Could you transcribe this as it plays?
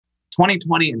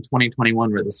2020 and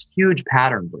 2021 were this huge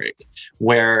pattern break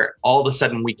where all of a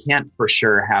sudden we can't for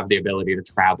sure have the ability to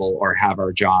travel or have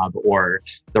our job or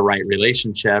the right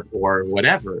relationship or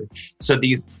whatever. So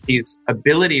these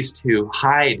abilities to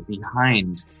hide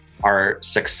behind our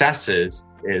successes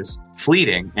is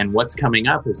fleeting. And what's coming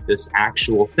up is this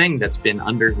actual thing that's been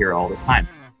under here all the time.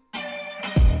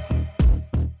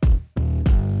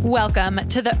 Welcome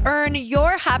to the Earn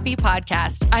Your Happy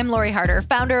podcast. I'm Lori Harder,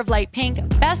 founder of Light Pink,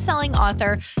 best-selling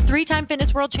author, 3-time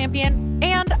fitness world champion,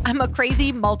 and I'm a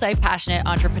crazy, multi-passionate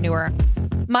entrepreneur.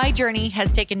 My journey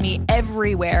has taken me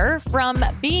everywhere, from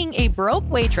being a broke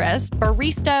waitress,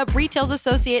 barista, retail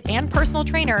associate, and personal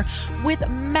trainer with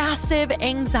massive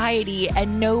anxiety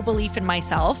and no belief in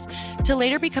myself, to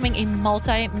later becoming a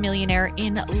multi-millionaire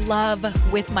in love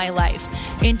with my life.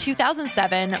 In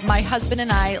 2007, my husband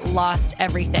and I lost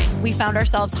everything. We found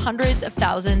ourselves hundreds of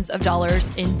thousands of dollars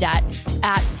in debt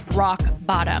at rock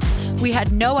bottom. We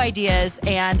had no ideas,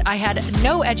 and I had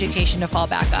no education to fall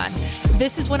back on.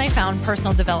 This is when I found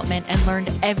personal development and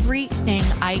learned everything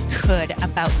I could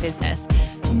about business.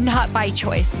 Not by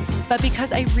choice, but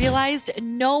because I realized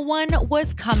no one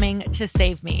was coming to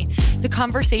save me. The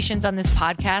conversations on this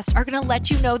podcast are going to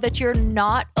let you know that you're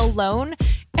not alone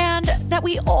and that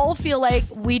we all feel like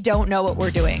we don't know what we're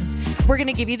doing. We're going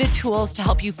to give you the tools to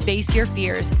help you face your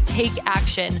fears, take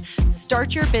action,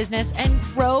 start your business, and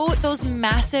grow those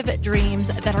massive dreams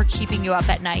that are keeping you up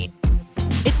at night.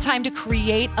 It's time to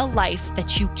create a life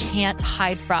that you can't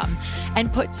hide from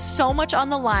and put so much on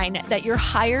the line that your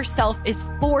higher self is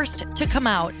forced to come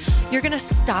out. You're going to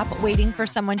stop waiting for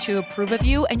someone to approve of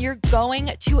you, and you're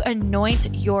going to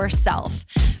anoint yourself.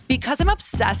 Because I'm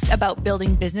obsessed about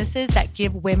building businesses that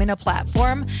give women a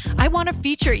platform, I want to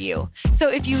feature you. So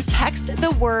if you text the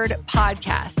word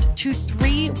podcast to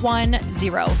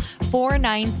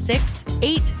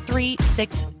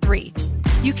 310-496-8363,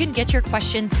 you can get your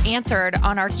questions answered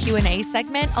on our Q&A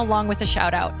segment along with a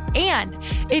shout out. And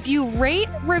if you rate,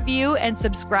 review, and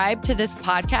subscribe to this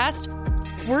podcast,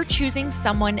 we're choosing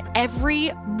someone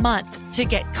every month to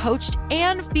get coached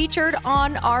and featured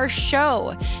on our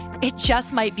show. It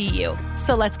just might be you.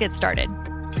 So let's get started.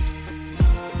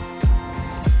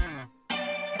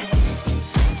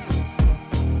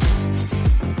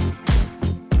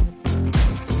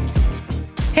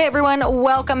 Hey everyone,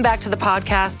 welcome back to the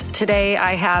podcast. Today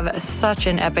I have such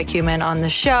an epic human on the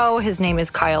show. His name is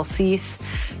Kyle Cease.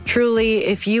 Truly,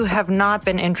 if you have not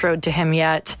been introed to him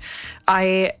yet,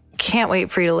 I can't wait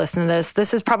for you to listen to this.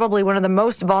 This is probably one of the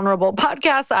most vulnerable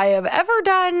podcasts I have ever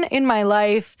done in my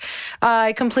life.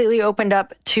 I completely opened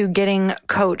up to getting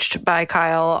coached by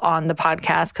Kyle on the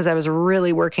podcast because I was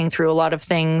really working through a lot of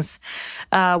things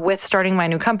with starting my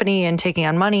new company and taking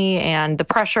on money and the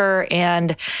pressure.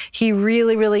 And he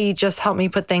really, really just helped me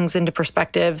put things into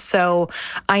perspective. So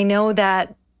I know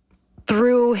that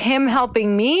through him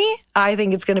helping me, I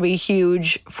think it's going to be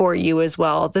huge for you as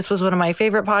well. This was one of my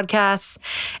favorite podcasts,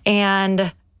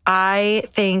 and I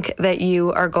think that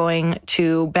you are going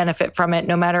to benefit from it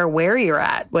no matter where you're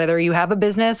at, whether you have a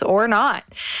business or not.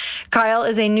 Kyle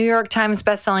is a New York Times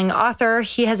bestselling author.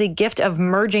 He has a gift of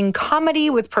merging comedy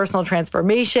with personal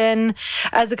transformation.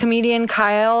 As a comedian,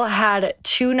 Kyle had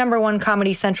 2 #1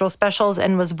 Comedy Central specials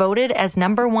and was voted as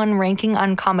 #1 ranking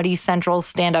on Comedy Central's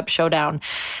Stand-Up Showdown.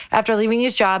 After leaving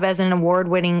his job as an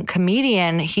award-winning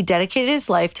comedian, he dedicated his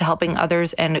life to helping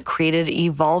others and created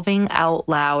Evolving Out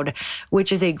Loud,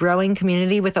 which is a growing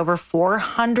community with over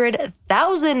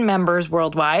 400,000 members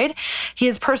worldwide. He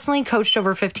has personally coached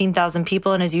over 15,000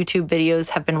 people, and his YouTube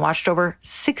videos have been watched over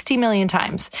 60 million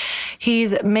times.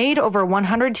 He's made over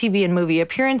 100 TV and movie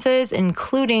appearances,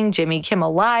 including Jimmy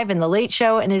Kimmel Live and The Late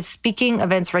Show, and his speaking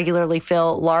events regularly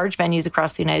fill large venues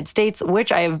across the United States,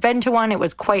 which I have been to one. It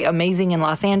was quite amazing in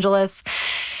Los Angeles.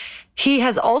 He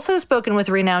has also spoken with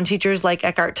renowned teachers like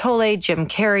Eckhart Tolle, Jim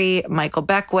Carrey, Michael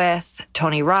Beckwith,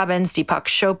 Tony Robbins, Deepak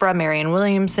Chopra, Marianne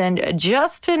Williamson,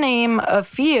 just to name a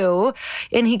few.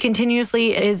 And he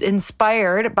continuously is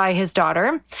inspired by his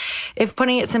daughter. If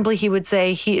putting it simply, he would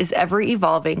say he is ever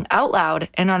evolving out loud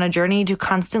and on a journey to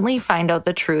constantly find out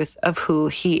the truth of who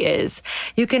he is.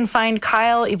 You can find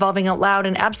Kyle Evolving Out Loud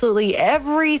and absolutely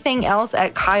everything else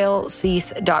at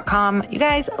kylecease.com. You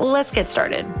guys, let's get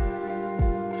started.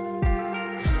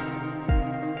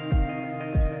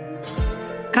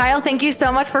 Kyle, thank you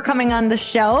so much for coming on the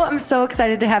show. I'm so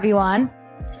excited to have you on.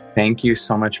 Thank you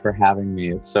so much for having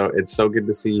me. It's so good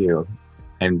to see you,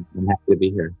 and I'm happy to be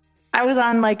here. I was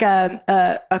on like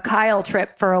a Kyle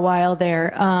trip for a while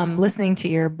there, listening to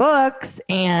your books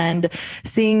and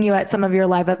seeing you at some of your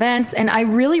live events. And I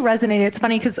really resonated. It's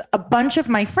funny because a bunch of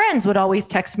my friends would always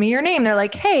text me your name. They're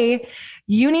like, hey,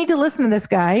 you need to listen to this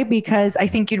guy because I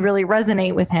think you'd really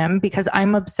resonate with him because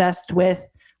I'm obsessed with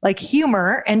like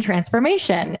humor and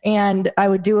transformation. And I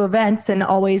would do events and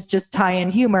always just tie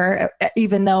in humor,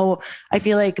 even though I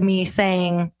feel like me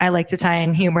saying I like to tie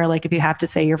in humor, like if you have to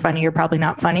say you're funny, you're probably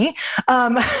not funny.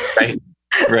 Right.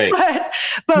 Right.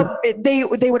 but they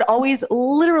would always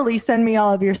literally send me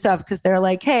all of your stuff because they're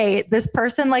like, hey, this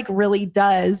person like really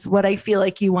does what I feel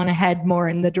like you want to head more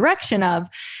in the direction of.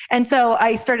 And so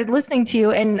I started listening to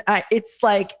you and it's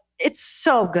like, it's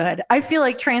so good. I feel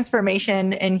like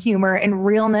transformation and humor and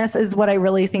realness is what I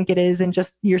really think it is. And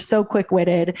just, you're so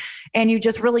quick-witted and you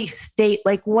just really state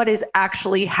like what is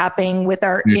actually happening with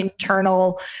our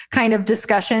internal kind of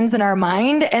discussions in our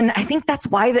mind. And I think that's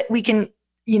why that we can,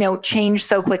 change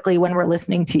so quickly when we're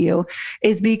listening to you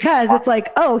is because it's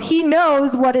like, oh, he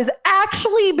knows what is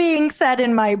actually being said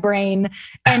in my brain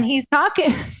and he's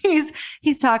talking,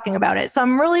 he's talking about it. So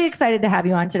I'm really excited to have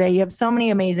you on today. You have so many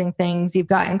amazing things. You've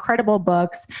got incredible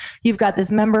books. You've got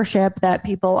this membership that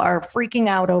people are freaking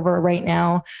out over right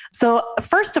now. So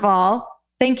first of all,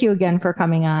 thank you again for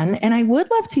coming on. And I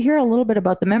would love to hear a little bit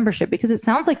about the membership because it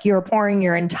sounds like you're pouring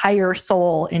your entire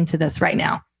soul into this right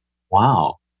now.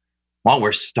 Wow. Well,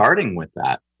 we're starting with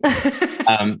that.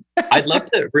 I'd love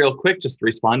to real quick just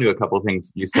respond to a couple of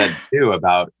things you said too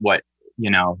about what you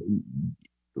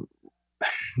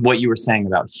were saying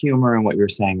about humor and what you were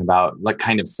saying about like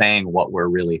kind of saying what we're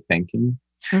really thinking.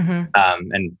 Mm-hmm.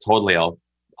 And totally, I'll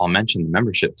mention the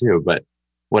membership too. But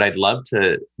what I'd love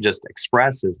to just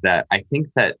express is that I think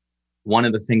that one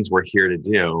of the things we're here to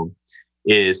do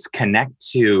is connect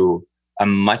to a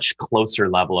much closer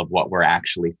level of what we're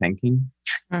actually thinking.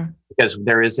 Because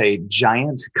there is a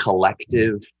giant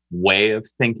collective way of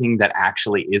thinking that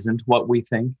actually isn't what we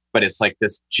think, but it's like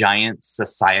this giant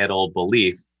societal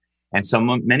belief. And so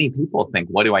many people think,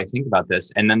 what do I think about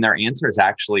this? And then their answer is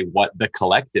actually what the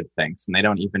collective thinks. And they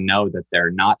don't even know that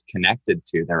they're not connected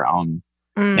to their own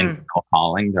internal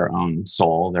calling, their own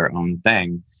soul, their own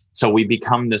thing. So we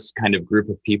become this kind of group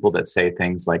of people that say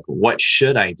things like, what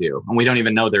should I do? And we don't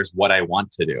even know there's what I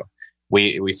want to do.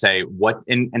 We say what,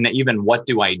 and even what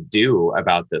do I do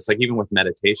about this? Like even with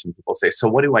meditation, people say, so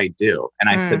what do I do? And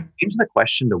I said, change the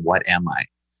question to what am I?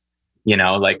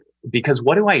 Because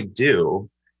what do I do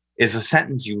is a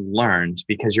sentence you learned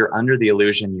because you're under the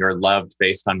illusion you're loved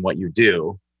based on what you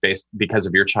do, because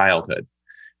of your childhood,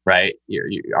 right?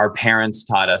 Our parents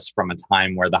taught us from a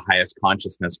time where the highest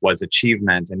consciousness was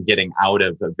achievement and getting out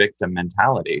of the victim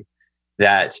mentality,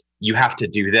 that you have to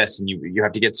do this and you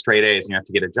have to get straight A's and you have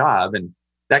to get a job. And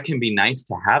that can be nice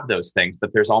to have those things,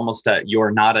 but there's almost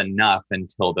you're not enough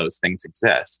until those things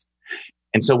exist.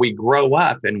 And so we grow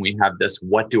up and we have this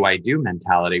what do I do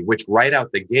mentality, which right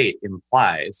out the gate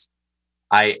implies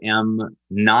I am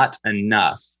not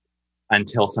enough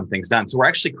until something's done. So we're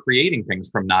actually creating things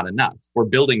from not enough. We're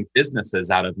building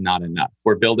businesses out of not enough.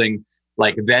 We're building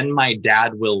then my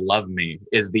dad will love me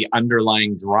is the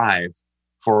underlying drive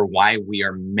for why we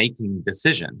are making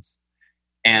decisions.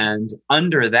 And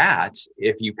under that,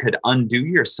 if you could undo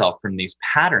yourself from these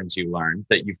patterns you learned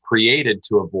that you've created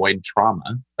to avoid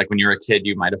trauma, like when you're a kid,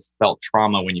 you might have felt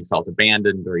trauma when you felt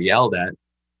abandoned or yelled at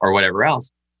or whatever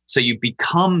else. So you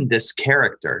become this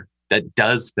character that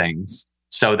does things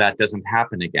so that doesn't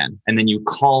happen again. And then you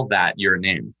call that your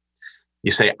name. You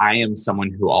say, I am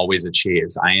someone who always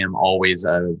achieves. I am always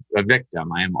a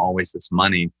victim. I am always this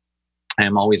money. I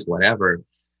am always whatever.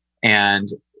 And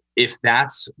if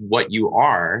that's what you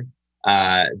are,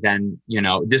 then,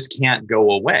 this can't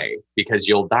go away because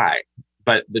you'll die.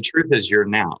 But the truth is you're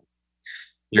now.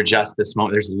 You're just this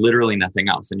moment. There's literally nothing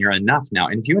else. And you're enough now.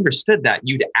 And if you understood that,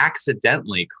 you'd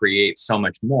accidentally create so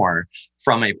much more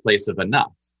from a place of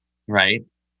enough, right?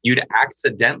 You'd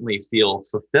accidentally feel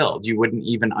fulfilled. You wouldn't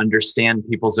even understand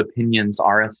people's opinions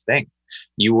are a thing.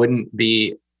 You wouldn't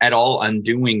be at all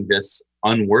undoing this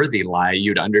unworthy lie.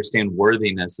 You'd understand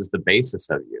worthiness is the basis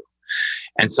of you.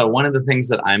 And so one of the things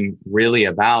that I'm really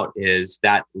about is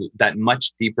that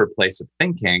much deeper place of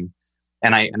thinking.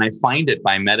 And I find it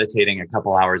by meditating a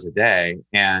couple hours a day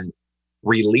and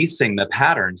releasing the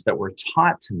patterns that were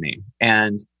taught to me.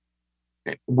 And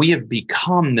we have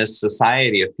become this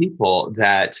society of people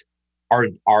that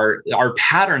our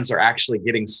patterns are actually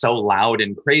getting so loud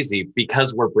and crazy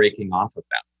because we're breaking off of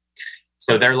them.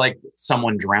 So they're like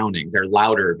someone drowning. They're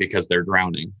louder because they're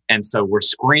drowning. And so we're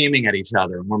screaming at each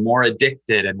other and we're more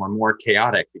addicted and we're more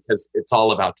chaotic because it's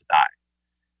all about to die.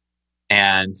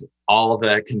 and all of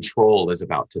the control is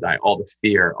about to die, all the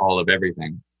fear, all of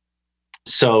everything.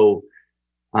 So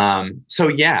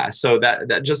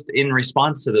that just in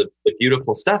response to the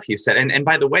beautiful stuff you said, and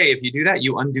by the way, if you do that,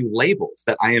 you undo labels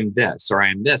that I am this or I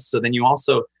am this. So then you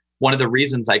also, one of the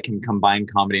reasons I can combine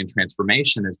comedy and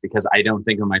transformation is because I don't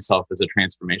think of myself as a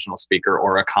transformational speaker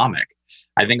or a comic.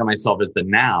 I think of myself as the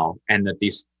now, and that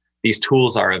these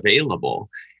tools are available.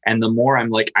 And the more I'm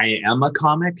like, I am a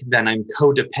comic, then I'm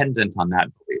codependent on that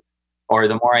belief. Or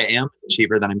the more I am an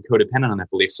achiever, then I'm codependent on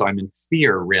that belief. So I'm in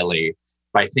fear, really,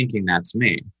 by thinking that's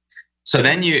me. So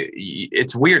then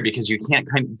it's weird because you can't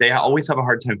they always have a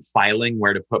hard time filing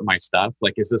where to put my stuff.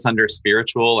 Like, is this under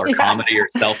spiritual or comedy or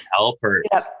self-help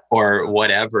or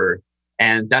whatever?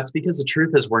 And that's because the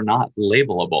truth is we're not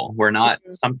labelable. We're not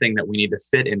something that we need to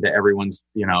fit into everyone's,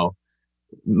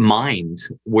 mind.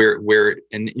 We're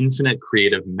an infinite,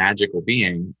 creative, magical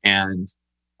being. And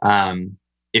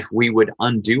if we would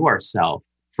undo ourselves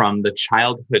from the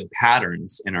childhood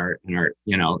patterns in our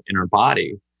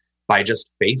body by just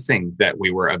facing that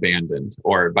we were abandoned,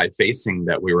 or by facing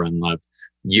that we were unloved,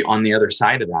 on the other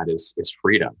side of that is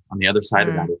freedom. On the other side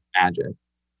of that is magic.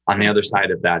 On the other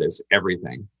side of that is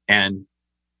everything. And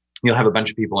you'll have a bunch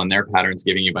of people in their patterns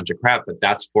giving you a bunch of crap, but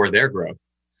that's for their growth,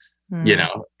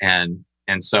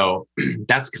 and so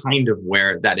that's kind of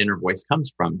where that inner voice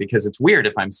comes from, because it's weird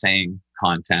if I'm saying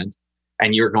content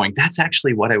and you're going, that's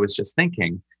actually what I was just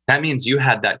thinking. That means you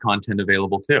had that content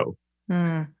available too.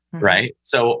 Right?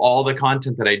 So all the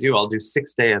content that I do, I'll do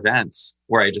 6-day events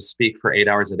where I just speak for 8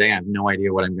 hours a day. I have no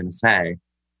idea what I'm going to say.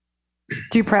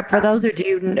 Do you prep for those, or do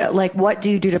you what do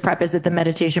you do to prep? Is it the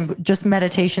meditation, just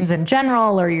meditations in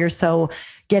general, or you're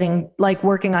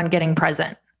working on getting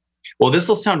present? Well, this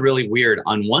will sound really weird.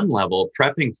 On one level,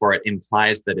 prepping for it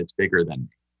implies that it's bigger than me.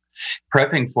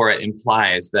 Prepping for it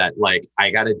implies that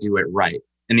I got to do it right.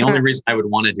 And the only reason I would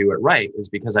want to do it right is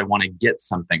because I want to get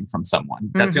something from someone.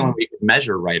 That's the only way you can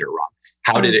measure right or wrong.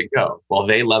 How did it go? Well,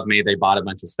 they love me. They bought a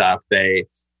bunch of stuff. They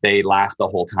laughed the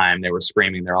whole time. They were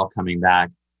screaming. They're all coming back.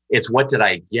 It's what did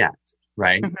I get?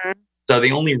 Right. So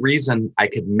the only reason I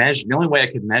could measure, the only way I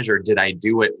could measure, did I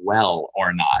do it well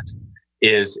or not,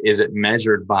 is it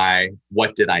measured by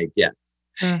what did I get?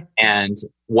 And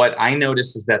what I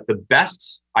notice is that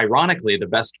ironically, the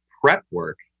best prep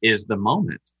work is the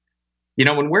moment.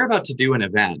 When we're about to do an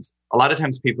event, a lot of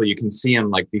times people, you can see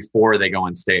them before they go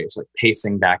on stage,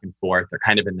 pacing back and forth. They're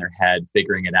kind of in their head,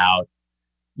 figuring it out.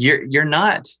 You're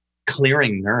not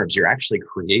clearing nerves. You're actually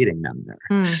creating them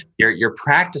there. You're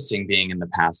practicing being in the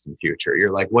past and future.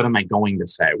 You're like, what am I going to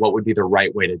say? What would be the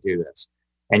right way to do this?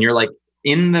 And you're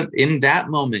in that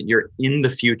moment, you're in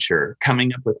the future,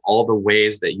 coming up with all the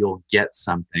ways that you'll get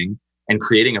something and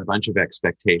creating a bunch of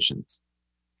expectations.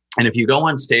 And if you go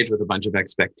on stage with a bunch of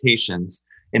expectations,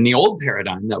 in the old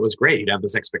paradigm, that was great. You'd have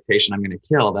this expectation, I'm going to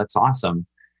kill. That's awesome.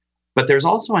 But there's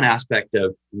also an aspect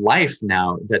of life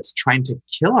now that's trying to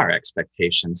kill our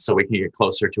expectations so we can get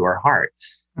closer to our heart.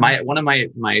 One of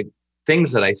my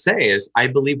things that I say is, I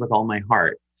believe with all my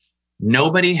heart,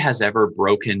 nobody has ever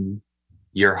broken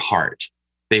your heart.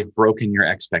 They've broken your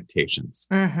expectations.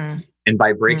 And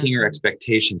by breaking your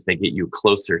expectations, they get you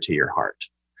closer to your heart.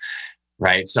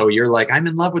 Right? So you're like, I'm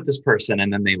in love with this person,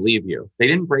 and then they leave you. They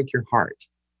didn't break your heart.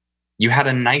 You had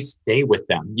a nice day with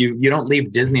them. You don't leave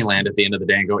Disneyland at the end of the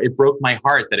day and go, it broke my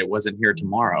heart that it wasn't here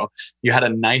tomorrow. You had a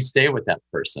nice day with that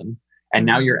person, and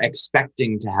now you're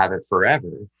expecting to have it forever.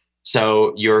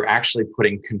 So you're actually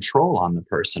putting control on the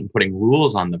person, putting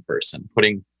rules on the person,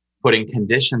 putting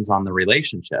conditions on the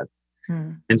relationship.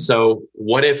 And so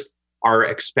what if our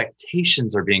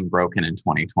expectations are being broken in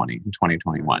 2020 and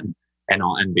 2021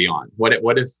 and beyond?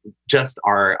 What if just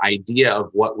our idea of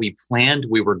what we planned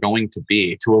we were going to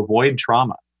be to avoid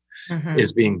trauma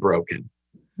is being broken?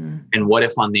 And what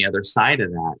if on the other side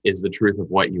of that is the truth of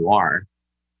what you are,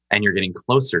 and you're getting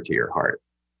closer to your heart?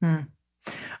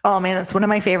 Oh man, that's one of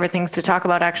my favorite things to talk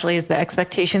about, actually, is the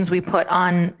expectations we put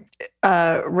on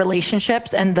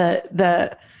relationships, and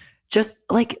the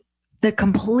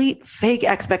complete fake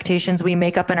expectations we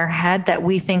make up in our head that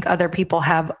we think other people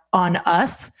have on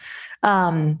us.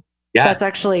 That's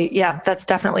actually, that's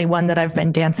definitely one that I've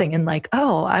been dancing in,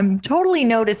 I'm totally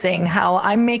noticing how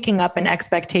I'm making up an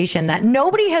expectation that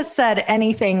nobody has said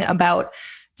anything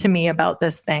to me about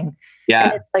this thing.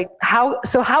 And it's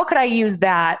how could I use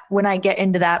that when I get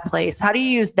into that place? How do you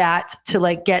use that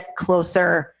to get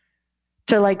closer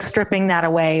to stripping that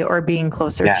away or being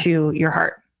closer to your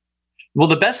heart? Well,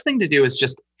 the best thing to do is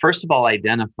just, first of all,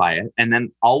 identify it, and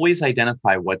then always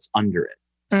identify what's under it.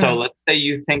 So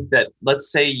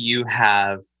let's say you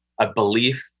have a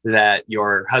belief that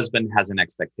your husband has an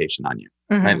expectation on you,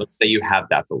 right? Let's say you have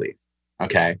that belief.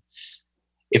 Okay.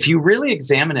 If you really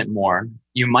examine it more,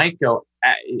 you might go,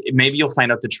 maybe you'll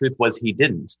find out the truth was he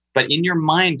didn't. But in your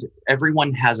mind,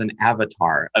 everyone has an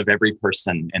avatar of every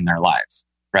person in their lives,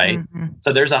 right?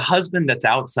 So there's a husband that's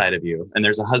outside of you, and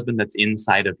there's a husband that's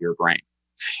inside of your brain.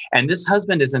 And this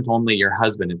husband isn't only your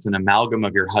husband, it's an amalgam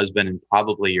of your husband and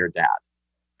probably your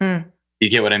dad. You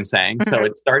get what I'm saying? So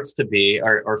it starts to be,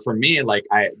 or for me, like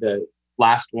the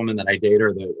last woman that I dated,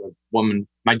 or the woman,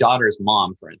 my daughter's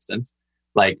mom, for instance,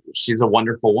 like she's a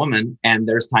wonderful woman. And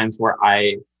there's times where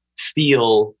I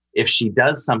feel if she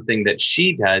does something that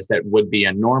she does that would be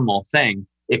a normal thing,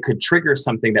 it could trigger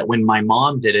something that when my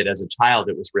mom did it as a child,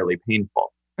 it was really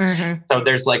painful. So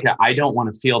there's like, I don't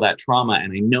want to feel that trauma,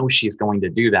 and I know she's going to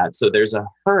do that. So there's a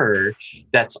her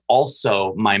that's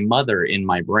also my mother in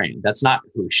my brain. That's not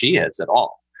who she is at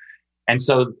all. And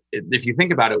so if you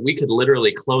think about it, we could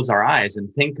literally close our eyes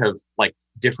and think of like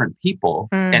different people.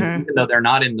 And even though they're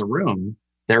not in the room,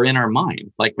 they're in our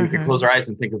mind. Like we could close our eyes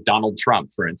and think of Donald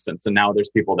Trump, for instance. And now there's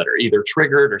people that are either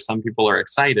triggered or some people are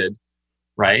excited,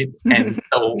 right? And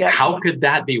so how could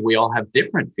that be? We all have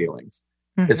different feelings.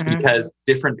 It's because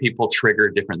different people trigger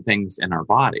different things in our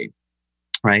body,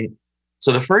 right?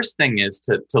 So the first thing is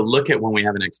to look at when we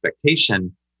have an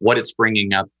expectation, what it's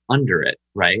bringing up under it,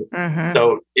 right?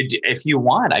 So if you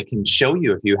want, I can show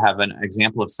you if you have an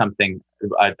example of something,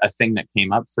 a thing that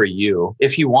came up for you,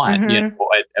 if you want, you know,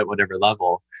 at whatever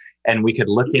level. And we could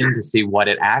look in to see what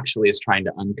it actually is trying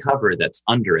to uncover that's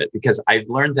under it. Because I've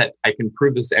learned that I can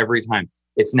prove this every time.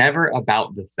 It's never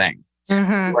about the thing. You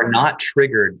are not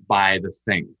triggered by the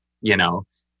thing, you know,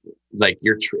 like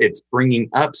it's bringing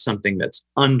up something that's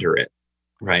under it,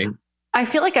 right? I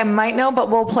feel like I might know, but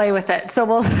we'll play with it. So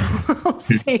we'll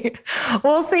see.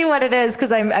 We'll see what it is,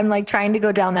 because I'm like trying to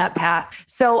go down that path.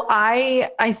 So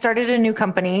I started a new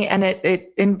company, and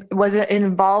it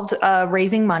involved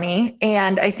raising money,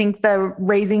 and I think the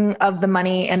raising of the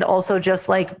money and also just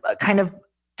like kind of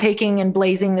taking and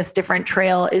blazing this different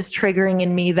trail is triggering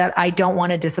in me that I don't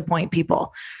want to disappoint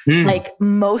people. Like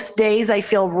most days I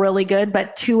feel really good,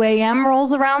 but 2 a.m.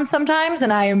 rolls around sometimes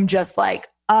and I am just like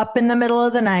up in the middle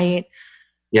of the night.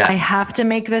 I have to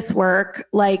make this work.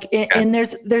 Like, and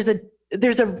there's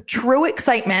a true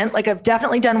excitement. Like I've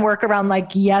definitely done work around like,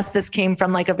 yes, this came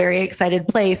from like a very excited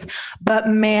place, but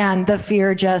man, the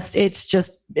fear it's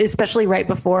just, especially right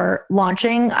before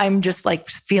launching, I'm just like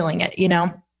feeling it, you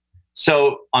know?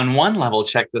 So on one level,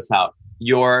 check this out.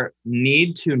 Your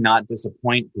need to not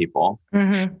disappoint people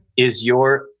is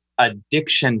your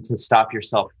addiction to stop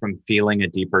yourself from feeling a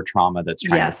deeper trauma that's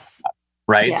trying to come up,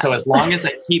 right? Yes. So as long as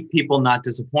I keep people not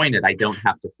disappointed, I don't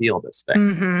have to feel this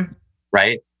thing,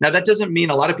 right? Now, that doesn't mean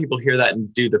a lot of people hear that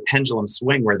and do the pendulum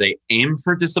swing where they aim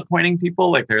for disappointing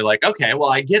people. Like they're like, okay, well,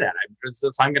 I get it.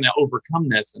 I'm going to overcome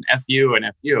this and F you and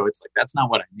F you. It's like, that's not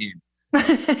what I mean,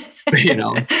 you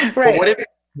know? Right. But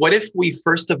what if we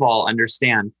first of all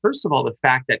understand, the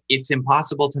fact that it's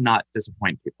impossible to not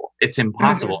disappoint people. It's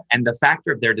impossible. And the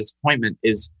factor of their disappointment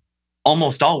is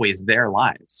almost always their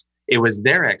lives. It was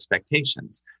their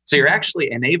expectations. So you're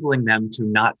actually enabling them to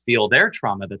not feel their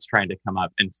trauma that's trying to come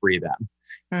up and free them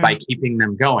by keeping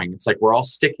them going. It's like we're all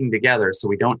sticking together so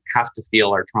we don't have to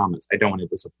feel our traumas. I don't want to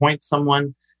disappoint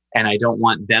someone, and I don't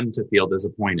want them to feel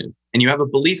disappointed. And you have a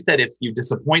belief that if you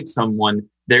disappoint someone,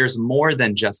 there's more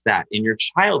than just that. In your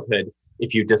childhood,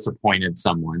 if you disappointed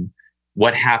someone,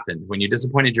 what happened? When you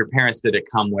disappointed your parents, did it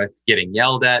come with getting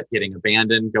yelled at, getting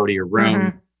abandoned, go to your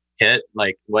room, hit?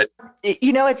 Like what?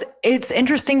 You know, it's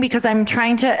interesting because I'm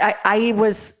trying to, I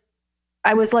was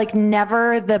like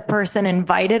never the person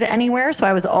invited anywhere. So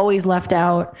I was always left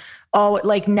out.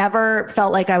 Like never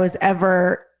felt like I was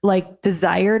ever like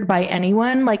desired by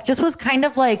anyone. Like just was kind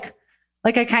of like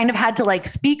I kind of had to like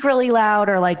speak really loud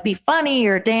or like be funny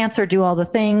or dance or do all the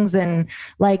things. And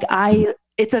like,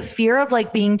 it's a fear of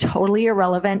like being totally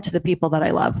irrelevant to the people that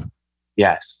I love.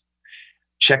 Yes.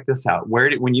 Check this out.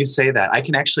 When you say that, I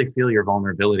can actually feel your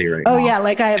vulnerability right now. Oh yeah.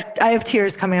 Like I have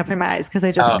tears coming up in my eyes because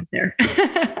I just went there.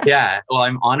 Yeah. Well,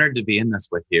 I'm honored to be in this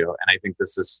with you. And I think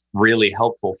this is really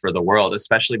helpful for the world,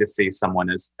 especially to see someone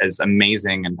as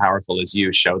amazing and powerful as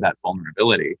you show that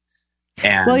vulnerability.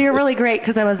 And well, you're really great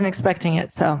because I wasn't expecting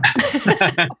it. So,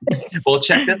 well,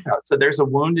 check this out. So there's a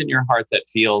wound in your heart that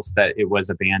feels that it was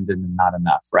abandoned and not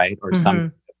enough, right? Or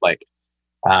some like,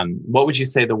 what would you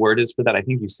say the word is for that? I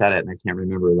think you said it and I can't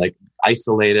remember, like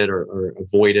isolated or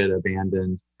avoided,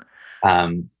 abandoned.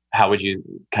 How would you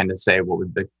kind of say, what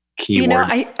would the key word?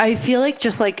 I feel like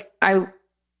just like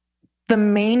the the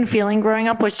main feeling growing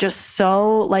up was just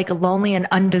so like lonely and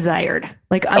undesired,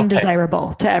 like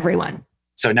undesirable to everyone.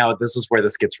 So now this is where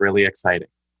this gets really exciting.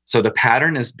 So the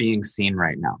pattern is being seen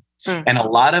right now. And a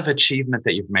lot of achievement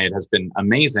that you've made has been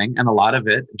amazing. And a lot of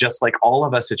it, just like all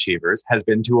of us achievers, has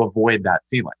been to avoid that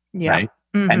feeling, right?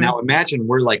 And now imagine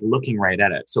we're like looking right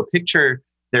at it. So picture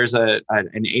there's an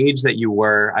age that you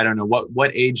were, I don't know,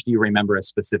 what age do you remember a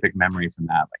specific memory from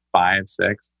that? Like 5,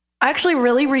 6? I actually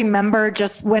really remember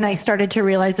just when I started to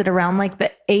realize it around like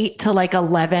the 8 to like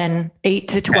 11, 8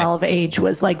 to 12 age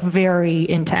was like very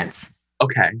intense.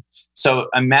 Okay. So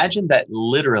imagine that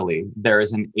literally there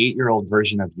is an 8-year-old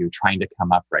version of you trying to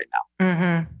come up right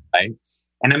now. Right?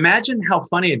 And imagine how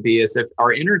funny it'd be is if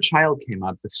our inner child came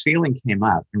up, this feeling came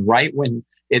up, and right when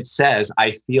it says,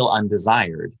 I feel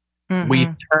undesired, we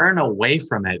turn away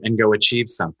from it and go achieve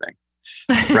something.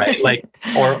 Right? Like,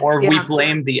 or we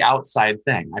blame the outside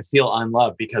thing. I feel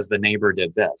unloved because the neighbor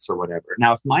did this or whatever.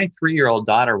 Now, if my 3-year-old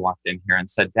daughter walked in here and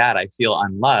said, Dad, I feel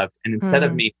unloved. And instead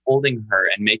of me holding her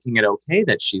and making it okay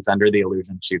that she's under the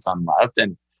illusion she's unloved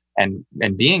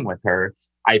and being with her,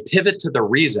 I pivot to the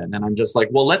reason. And I'm just like,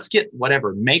 well, let's get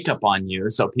whatever makeup on you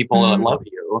so people love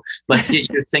you. Let's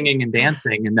get you singing and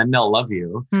dancing and then they'll love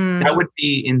you. That would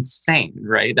be insane,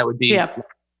 right? That would be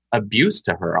abuse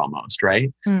to her almost,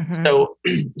 right?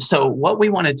 So what we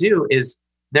want to do is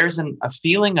there's a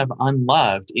feeling of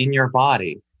unloved in your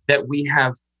body that we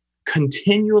have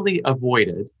continually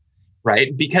avoided,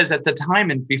 right? Because at the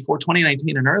time and before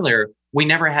 2019 and earlier, we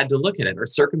never had to look at it. Our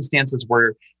circumstances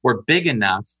were big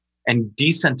enough and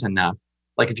decent enough.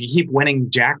 Like if you keep winning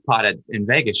jackpot in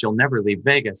Vegas, you'll never leave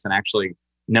Vegas and actually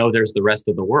know there's the rest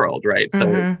of the world, right?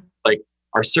 So like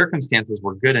our circumstances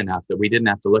were good enough that we didn't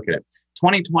have to look at it.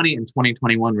 2020 and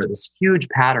 2021 were this huge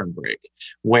pattern break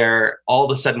where all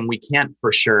of a sudden we can't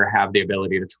for sure have the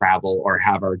ability to travel or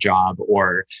have our job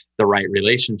or the right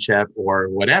relationship or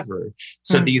whatever.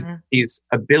 So these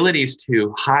abilities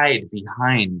to hide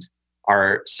behind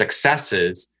our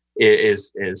successes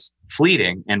is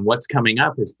fleeting. And what's coming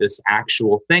up is this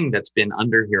actual thing that's been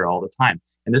under here all the time.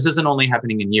 And this isn't only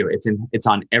happening in you, it's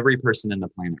on every person in the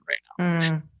planet right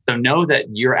now. So know that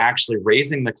you're actually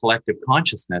raising the collective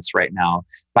consciousness right now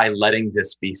by letting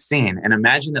this be seen. And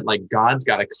imagine that like God's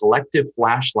got a collective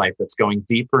flashlight that's going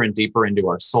deeper and deeper into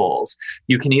our souls.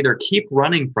 You can either keep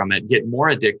running from it, get more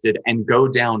addicted and go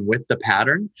down with the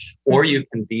pattern, or you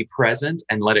can be present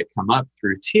and let it come up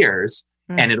through tears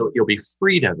and you'll be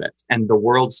freed of it. And the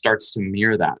world starts to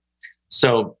mirror that.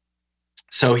 So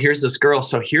here's this girl.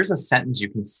 So here's a sentence you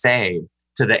can say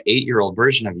to the 8-year-old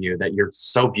version of you that you're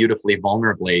so beautifully,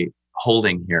 vulnerably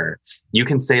holding here. You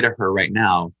can say to her right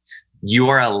now,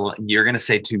 you're going to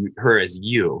say to her as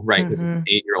you, right? Because it's an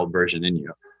 8-year-old version in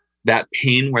you. That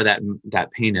pain, where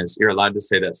that pain is, you're allowed to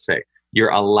say that. Say,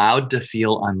 you're allowed to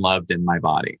feel unloved in my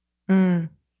body. I'm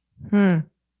going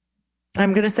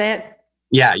to say it.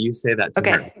 Yeah, you say that to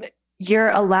her.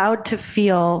 You're allowed to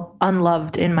feel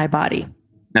unloved in my body.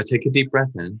 Now take a deep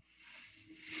breath in.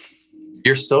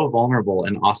 You're so vulnerable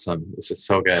and awesome. This is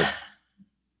so good.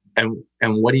 And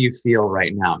what do you feel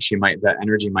right now? That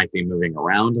energy might be moving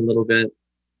around a little bit.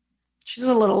 She's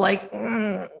a little like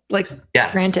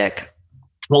frantic.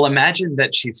 Well, imagine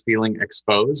that she's feeling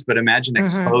exposed, but imagine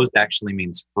exposed actually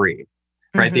means free,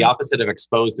 right? The opposite of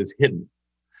exposed is hidden,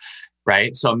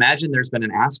 right? So imagine there's been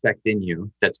an aspect in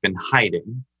you that's been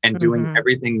hiding and doing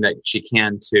everything that she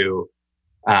can to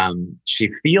she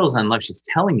feels unloved. She's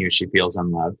telling you she feels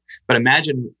unloved, but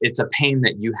imagine it's a pain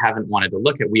that you haven't wanted to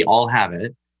look at. We all have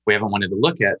it. We haven't wanted to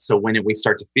look at. So when we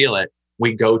start to feel it,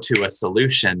 we go to a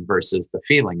solution versus the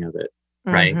feeling of it.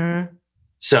 Right.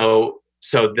 So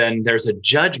then there's a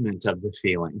judgment of the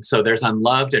feeling. So there's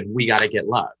unloved and we got to get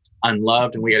loved,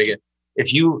 unloved. And we got to get,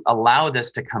 if you allow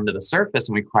this to come to the surface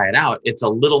and we cry it out, it's a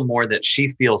little more that she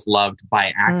feels loved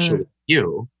by actually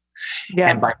you. Yeah.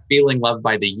 And by feeling loved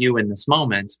by the you in this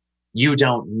moment, you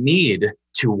don't need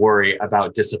to worry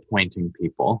about disappointing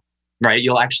people, right?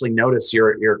 You'll actually notice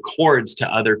your cords to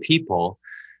other people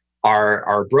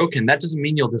are broken. That doesn't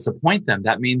mean you'll disappoint them.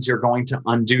 That means you're going to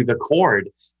undo the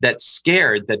cord that's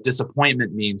scared that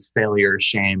disappointment means failure,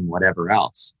 shame, whatever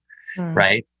else,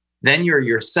 right? Then you're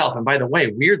yourself. And by the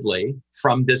way, weirdly,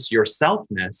 from this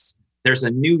yourselfness, there's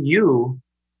a new you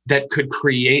that could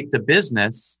create the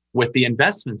business with the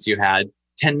investments you had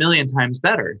 10 million times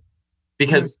better,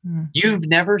 because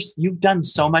you've done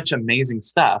so much amazing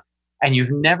stuff and you've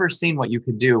never seen what you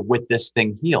could do with this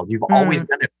thing healed. You've always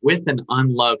done it with an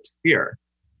unloved fear,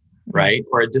 right?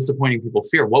 Or a disappointing people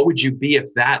fear. What would you be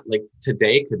if that, like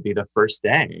today could be the first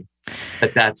day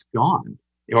that's gone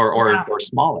or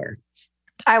smaller?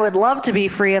 I would love to be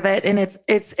free of it. And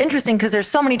it's interesting because there's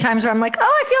so many times where I'm like,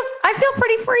 oh, I feel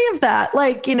pretty free of that.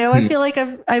 Like, I feel like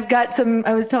I've got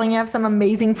I was telling you, I have some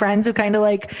amazing friends who kind of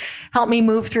like help me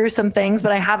move through some things,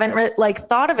 but I haven't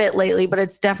thought of it lately, but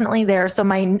it's definitely there. So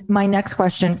my next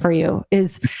question for you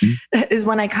is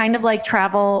when I kind of like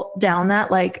travel down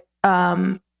that, like,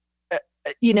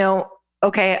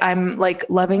 okay, I'm like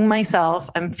loving myself.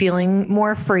 I'm feeling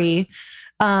more free.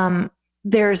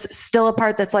 There's still a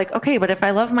part that's like, okay, but if I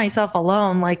love myself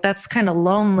alone, like that's kind of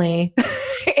lonely.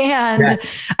 And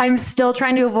I'm still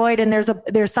trying to avoid. And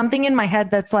there's something in my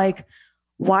head that's like,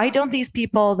 why don't these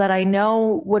people that I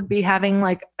know would be having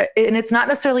like, and it's not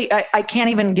necessarily, I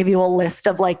can't even give you a list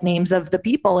of like names of the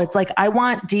people. It's like, I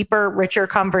want deeper, richer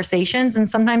conversations. And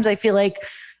sometimes I feel like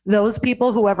those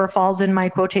people, whoever falls in my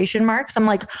quotation marks, I'm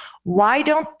like, why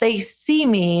don't they see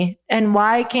me? And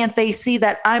why can't they see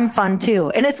that I'm fun too?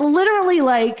 And it's literally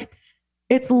like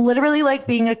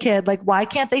being a kid. Like, why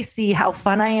can't they see how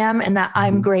fun I am and that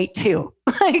I'm great too?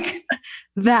 Like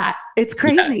that. It's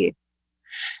crazy.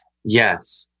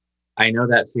 Yes. I know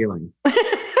that feeling.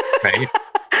 Right?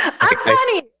 I'm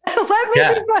funny. Let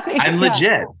me be funny. I'm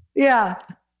legit. Yeah.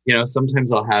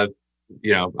 Sometimes I'll have,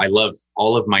 I love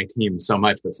all of my team so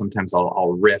much, but sometimes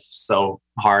I'll riff so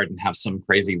hard and have some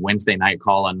crazy Wednesday night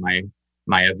call on my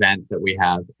event that we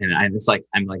have. And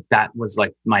I'm like, that was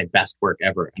like my best work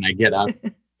ever. And I get up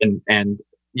and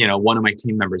one of my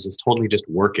team members is totally just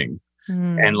working.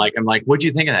 And like, I'm like, what'd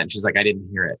you think of that? And she's like, I didn't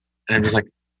hear it. And I'm just like,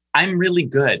 I'm really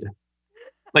good.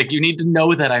 Like, you need to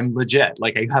know that I'm legit.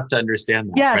 Like, I have to understand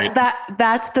that. Yes. Right?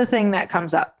 That's the thing that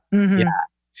comes up. Mm-hmm. Yeah.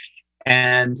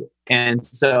 And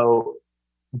so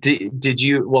did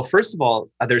you, well, first of all,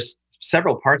 there's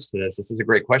several parts to this. This is a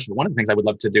great question. One of the things I would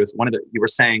love to do is you were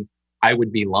saying I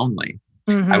would be lonely.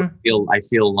 Mm-hmm. I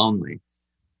feel lonely.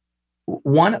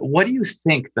 What do you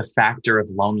think the factor of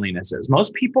loneliness is?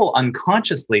 Most people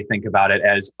unconsciously think about it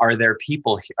as, are there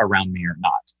people around me or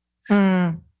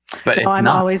not? But it's I'm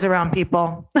not. Always around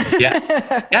people.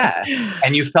 Yeah.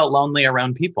 And you felt lonely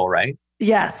around people, right?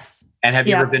 Yes. And have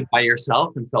you ever been by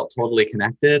yourself and felt totally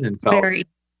connected and felt very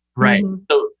right?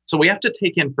 Mm-hmm. So we have to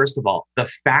take in, first of all, the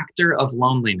factor of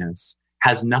loneliness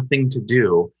has nothing to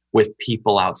do with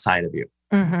people outside of you,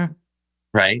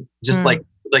 right? Just like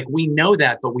we know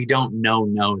that, but we don't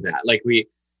know that. Like we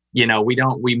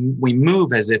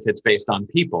move as if it's based on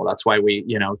people. That's why we,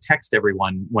 text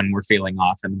everyone when we're feeling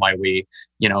off, and why we,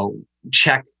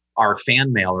 check our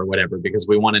fan mail or whatever, because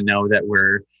we want to know that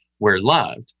we're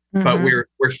loved. Mm-hmm. But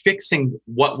we're fixing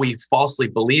what we falsely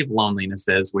believe loneliness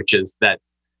is, which is that,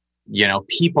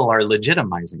 people are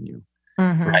legitimizing you,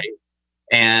 right?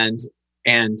 And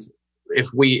if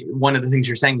one of the things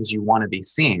you're saying is you want to be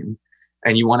seen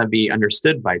and you want to be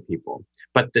understood by people.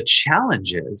 But the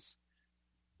challenge is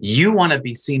you want to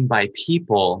be seen by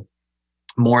people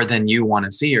more than you want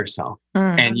to see yourself.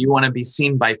 And you want to be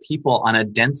seen by people on a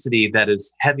density that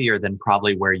is heavier than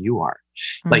probably where you are.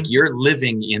 Like, you're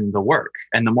living in the work.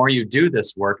 And the more you do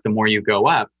this work, the more you go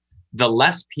up, the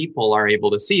less people are able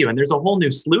to see you. And there's a whole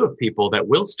new slew of people that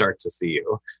will start to see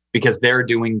you because they're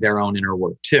doing their own inner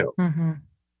work too.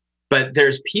 But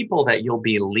there's people that you'll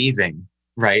be leaving,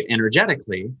 right,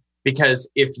 energetically,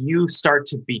 because if you start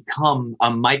to become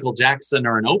a Michael Jackson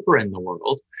or an Oprah in the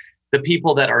world, the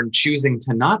people that are choosing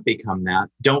to not become that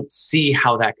don't see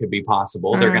how that could be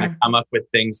possible. They're going to come up with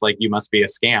things like, you must be a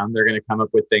scam. They're going to come up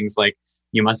with things like,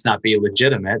 you must not be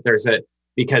legitimate.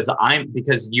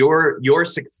 Because your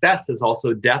success is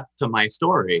also death to my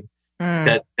story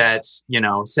that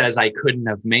says I couldn't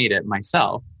have made it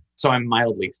myself. So I'm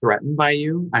mildly threatened by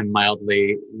you. I'm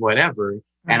mildly whatever.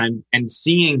 And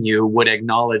seeing you would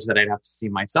acknowledge that I'd have to see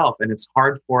myself. And it's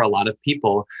hard for a lot of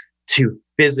people to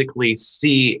physically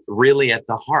see really at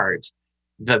the heart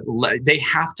that they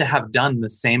have to have done the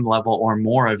same level or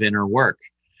more of inner work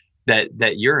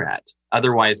that you're at.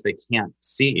 Otherwise, they can't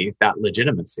see that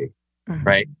legitimacy.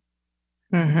 Right.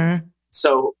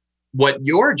 So what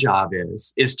your job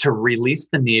is to release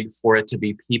the need for it to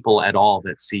be people at all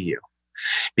that see you.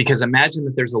 Because imagine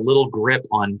that there's a little grip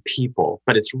on people,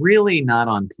 but it's really not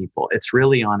on people. It's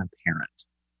really on a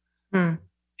parent,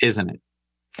 isn't it?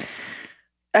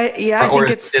 I or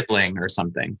think a sibling or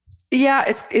something. Yeah,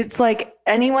 it's like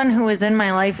anyone who was in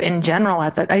my life in general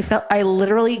at that.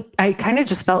 I kind of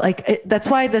just felt like that's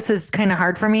why this is kind of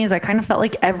hard for me, is I kind of felt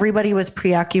like everybody was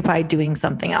preoccupied doing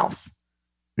something else.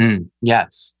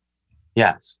 Yes.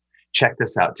 Check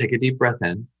this out. Take a deep breath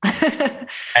in.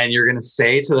 And you're going to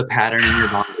say to the pattern in your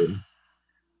body,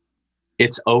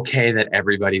 it's okay that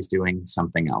everybody's doing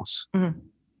something else. I'm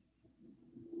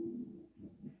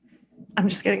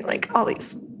just getting like all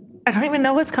these I don't even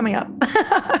know what's coming up.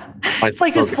 It's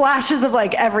like just Okay. flashes of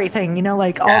like everything, you know,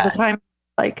 like all the time,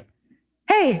 like,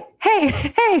 hey,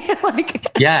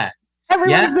 like Yeah.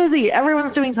 everyone's busy.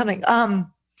 Everyone's doing something.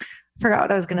 Forgot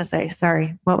what I was going to say.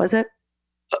 Sorry. What was it?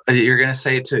 You're going to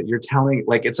say you're telling,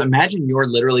 like, imagine you're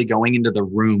literally going into the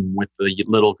room with the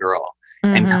little girl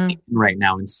and coming in right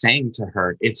now and saying to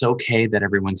her, it's okay that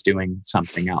everyone's doing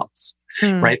something else.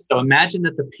 Right. So imagine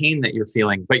that the pain that you're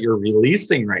feeling, but you're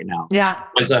releasing right now,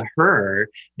 was a her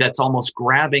that's almost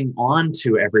grabbing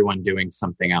onto everyone doing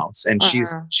something else. And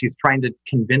she's trying to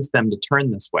convince them to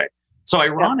turn this way. So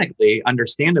ironically,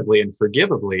 understandably, and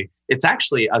forgivably, it's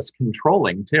actually us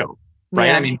controlling too. Right.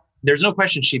 Yeah. I mean, there's no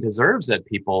question she deserves that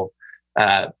people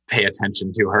pay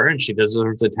attention to her, and she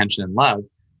deserves attention and love.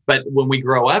 But when we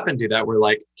grow up and do that, we're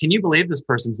like, can you believe this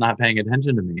person's not paying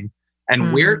attention to me?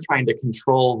 And we're trying to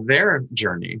control their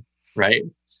journey, right?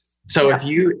 So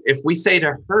if we say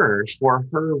to her, for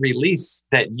her release,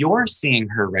 that you're seeing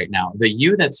her right now, the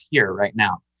you that's here right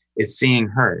now is seeing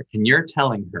her, and you're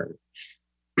telling her,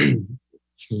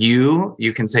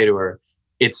 you can say to her,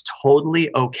 it's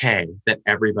totally okay that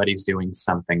everybody's doing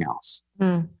something else.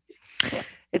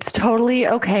 It's totally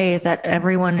okay that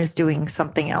everyone is doing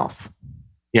something else.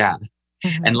 Yeah.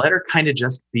 And let her kind of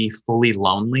just be fully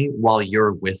lonely while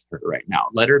you're with her right now.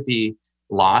 Let her be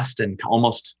lost and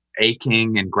almost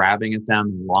aching and grabbing at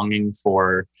them, longing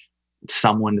for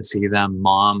someone to see them,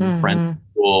 mom, friend,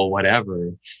 school,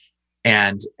 whatever.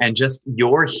 And just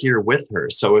you're here with her.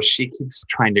 So if she keeps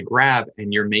trying to grab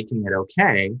and you're making it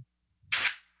okay,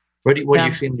 what are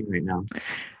you feeling right now?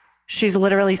 She's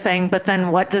literally saying, but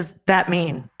then what does that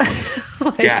mean?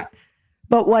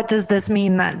 But what does this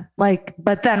mean then? Like,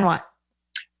 but then what?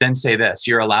 Then say this,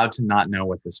 you're allowed to not know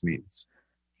what this means.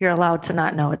 You're allowed to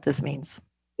not know what this means.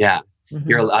 Yeah.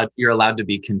 You're allowed to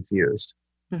be confused.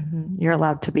 You're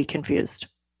allowed to be confused.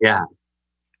 Yeah.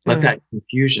 Let that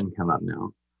confusion come up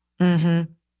now.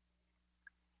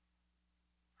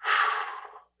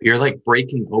 You're like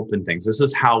breaking open things. This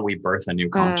is how we birth a new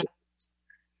consciousness,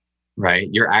 right?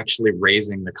 You're actually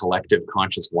raising the collective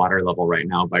conscious water level right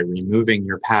now by removing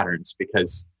your patterns,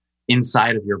 because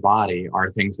inside of your body are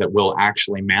things that will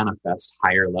actually manifest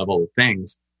higher level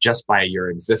things just by your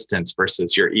existence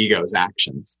versus your ego's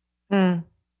actions.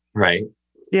 Right?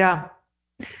 Yeah.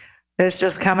 It's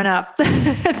just coming up.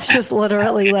 It's just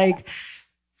literally like,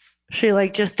 she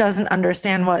like just doesn't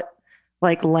understand what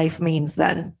like life means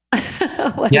then.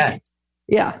 Like, yes.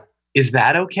 Yeah. Is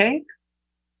that okay?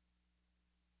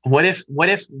 What if,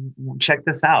 check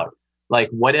this out. Like,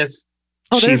 what if,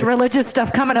 there's religious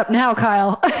stuff coming up now,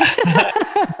 Kyle.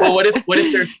 Well, what if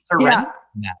there's surrender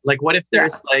in that? Like, what if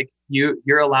there's like,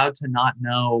 you're allowed to not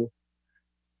know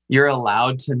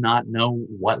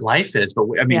what life is, but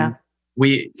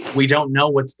we don't know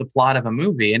what's the plot of a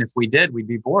movie. And if we did, we'd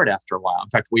be bored after a while. In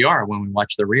fact, we are when we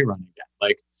watch the rerun again.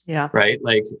 Like, right.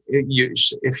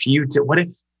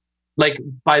 Like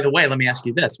by the way, let me ask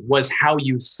you this, was how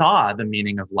you saw the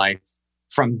meaning of life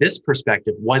from this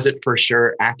perspective, was it for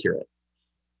sure accurate?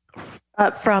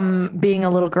 From being a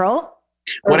little girl?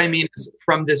 What I mean is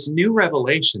from this new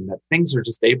revelation that things are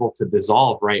just able to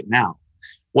dissolve right now.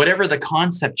 Whatever the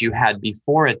concept you had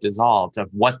before it dissolved of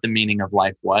what the meaning of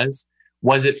life was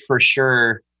it for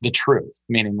sure the truth?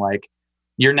 Meaning like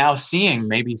you're now seeing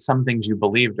maybe some things you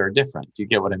believed are different. Do you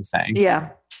get what I'm saying? Yeah.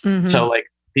 So like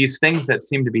these things that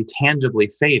seem to be tangibly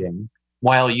fading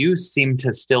while you seem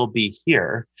to still be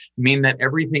here mean that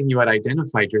everything you had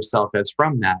identified yourself as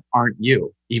from that aren't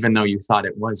you, even though you thought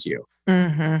it was you.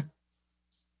 Right.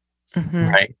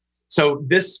 So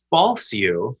this false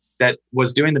you that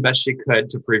was doing the best she could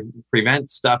to prevent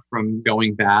stuff from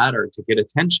going bad or to get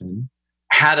attention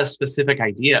had a specific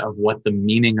idea of what the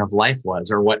meaning of life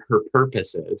was or what her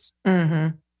purpose is.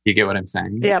 You get what I'm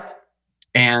saying? Yep.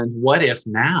 And what if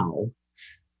now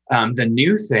the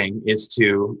new thing is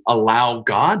to allow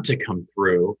God to come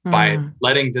through by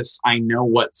letting this I know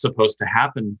what's supposed to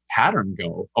happen pattern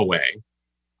go away?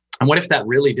 And what if that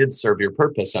really did serve your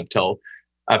purpose up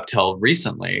till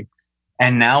recently?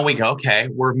 And now we go, okay,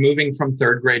 we're moving from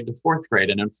third grade to fourth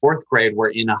grade. And in fourth grade, we're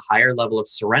in a higher level of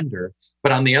surrender.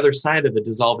 But on the other side of the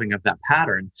dissolving of that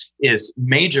pattern is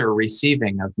major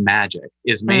receiving of magic,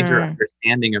 is major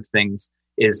understanding of things,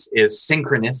 is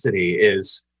synchronicity,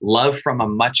 is love from a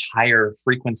much higher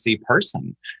frequency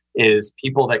person, is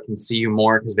people that can see you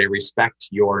more because they respect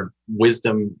your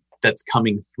wisdom that's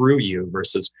coming through you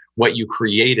versus what you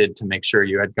created to make sure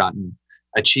you had gotten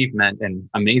achievement and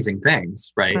amazing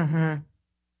things, right?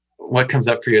 What comes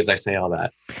up for you as I say all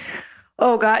that?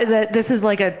 Oh God, this is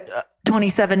like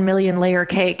 27 million layer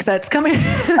cake that's coming.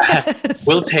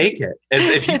 We'll take it.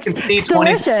 If you can see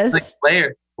 27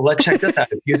 layers, well, let's check this out.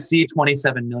 If you see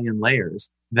 27 million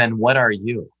layers, then what are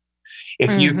you?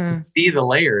 If you can see the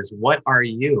layers, what are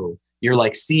you? You're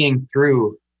like seeing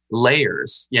through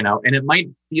layers, you know, and it might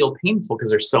feel painful because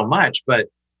there's so much, but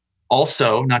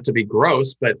also, not to be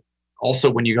gross, but also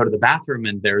when you go to the bathroom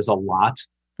and there's a lot,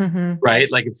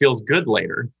 right? Like it feels good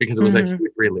later because it was a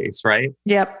huge release, right?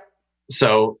 Yep.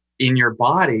 So in your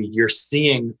body, you're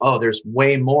seeing, oh, there's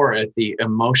way more at the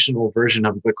emotional version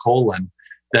of the colon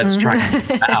that's trying to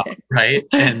come out, right?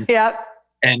 And yep.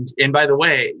 And by the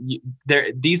way,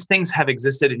 these things have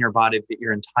existed in your body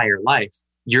your entire life.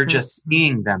 You're just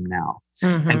seeing them now.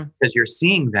 And because you're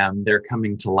seeing them, they're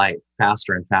coming to light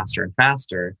faster and faster and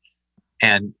faster.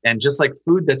 And just like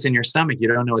food that's in your stomach, you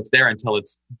don't know it's there until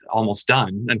it's almost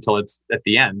done, until it's at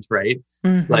the end, right?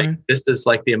 Like this is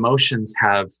like the emotions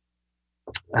have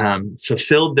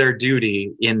fulfilled their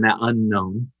duty in the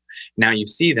unknown. Now you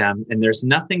see them, and there's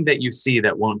nothing that you see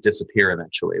that won't disappear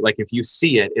eventually. Like if you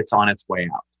see it, it's on its way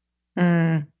out,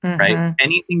 right?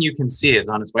 Anything you can see is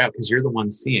on its way out because you're the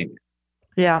one seeing it.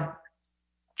 Yeah.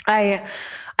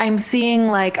 I'm seeing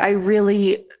like, I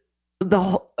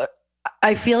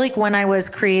feel like when I was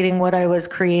creating what I was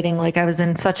creating, like I was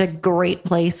in such a great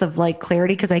place of like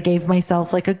clarity because I gave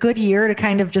myself like a good year to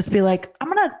kind of just be like, I'm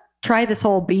going to try this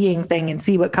whole being thing and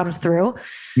see what comes through.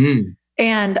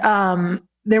 And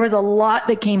there was a lot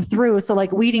that came through. So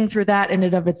like weeding through that in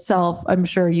and of itself, I'm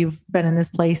sure you've been in this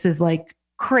place, is like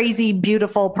crazy,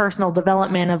 beautiful personal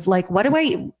development of like, what do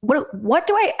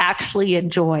I actually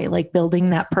enjoy? Like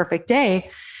building that perfect day.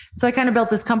 So I kind of built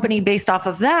this company based off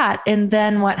of that. And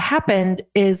then what happened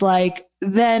is like,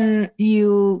 then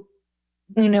you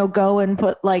go and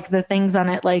put like the things on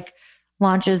it, like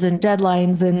launches and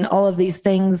deadlines and all of these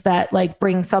things that like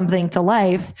bring something to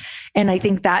life. And I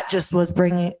think that just was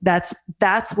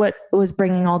that's what was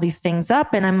bringing all these things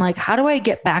up. And I'm like, how do I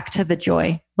get back to the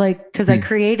joy? Like, cause I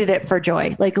created it for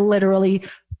joy, like literally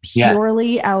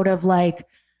purely out of like,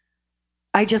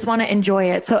 I just want to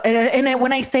enjoy it. So, and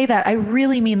when I say that, I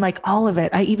really mean like all of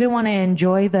it. I even want to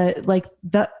enjoy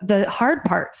the hard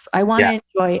parts. I want to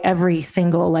enjoy every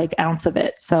single like ounce of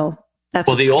it. So that's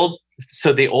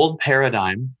the old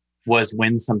paradigm was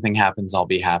when something happens, I'll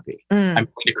be happy. I'm going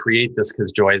to create this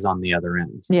because joy is on the other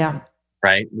end. Yeah.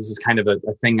 Right. This is kind of a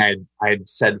thing I'd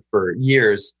said for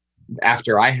years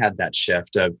after I had that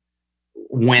shift of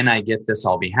when I get this,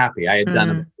 I'll be happy. I had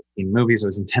done 15 movies. I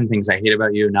was in 10 Things I Hate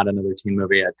About You, not another teen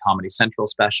movie. I had Comedy Central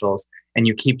specials, and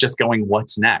you keep just going,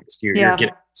 what's next? You're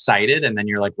getting excited. And then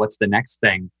you're like, what's the next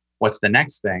thing? What's the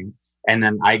next thing? And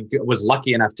then I was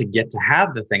lucky enough to get to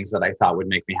have the things that I thought would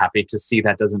make me happy, to see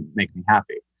that doesn't make me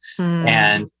happy.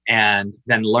 And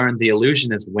then learn the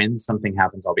illusion is when something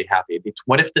happens, I'll be happy.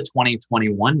 What if the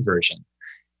 2021 version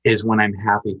is when I'm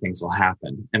happy, things will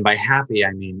happen? And by happy,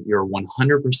 I mean, you're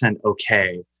 100%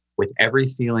 okay with every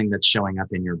feeling that's showing up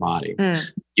in your body.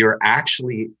 You're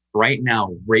actually right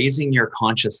now raising your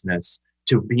consciousness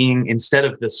to being, instead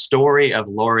of the story of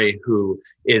Lori, who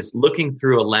is looking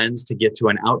through a lens to get to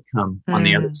an outcome on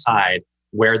the other side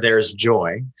where there's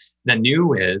joy. The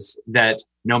new is that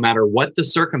no matter what the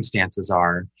circumstances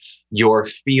are, you're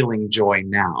feeling joy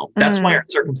now. That's why our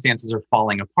circumstances are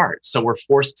falling apart. So we're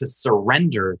forced to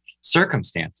surrender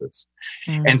circumstances.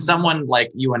 And someone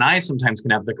like you and I sometimes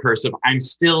can have the curse of, I'm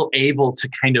still able to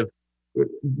kind of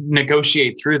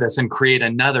negotiate through this and create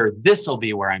another, this will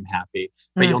be where I'm happy.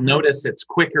 But you'll notice it's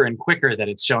quicker and quicker that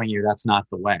it's showing you that's not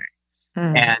the way.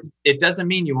 And it doesn't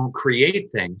mean you won't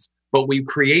create things, but we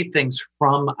create things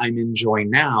from I'm in joy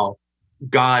now.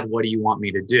 God, what do you want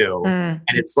me to do? And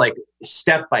it's like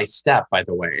step by step, by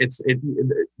the way.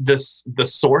 The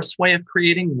source way of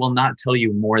creating will not tell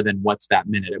you more than what's that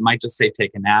minute. It might just say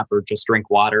take a nap or just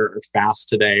drink water or fast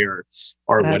today or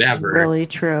That's whatever. Really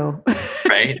true.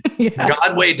 Right? Yes.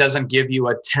 God way doesn't give you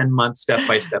a 10-month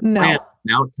step-by-step plan,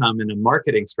 an outcome, and a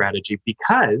marketing strategy,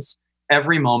 because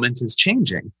every moment is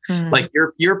changing. Like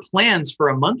your plans for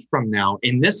a month from now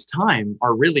in this time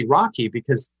are really rocky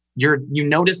because you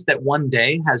notice that one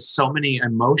day has so many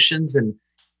emotions and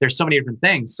there's so many different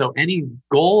things. So any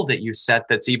goal that you set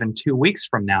that's even 2 weeks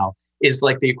from now is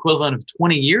like the equivalent of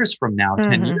 20 years from now,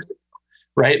 10 years ago,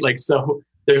 right? Like, so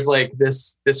there's like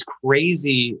this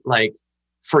crazy, like,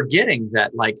 forgetting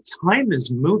that like time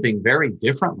is moving very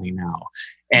differently now.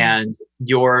 And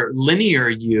your linear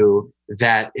you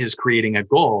that is creating a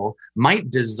goal might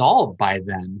dissolve by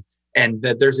then. And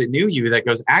that there's a new you that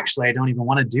goes, actually, I don't even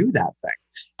want to do that thing.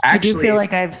 Actually, I do feel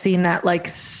like I've seen that like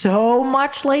so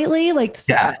much lately. Like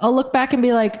I'll look back and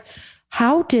be like,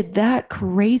 how did that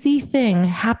crazy thing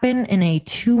happen in a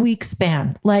 2-week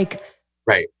span? Like,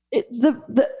 right.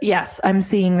 Yes, I'm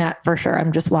seeing that for sure.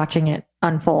 I'm just watching it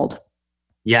unfold.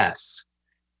 Yes,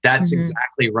 that's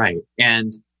exactly right.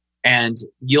 And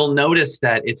you'll notice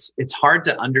that it's hard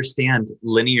to understand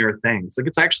linear things. Like,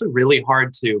 it's actually really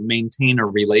hard to maintain a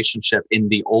relationship in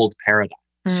the old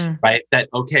paradigm, right? That,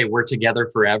 okay, we're together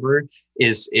forever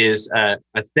is a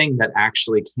thing that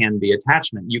actually can be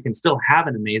attachment. You can still have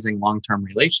an amazing long-term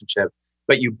relationship,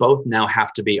 but you both now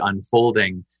have to be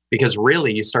unfolding, because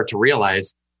really you start to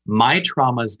realize my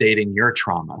trauma is dating your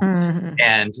trauma,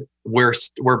 and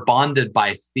we're bonded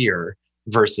by fear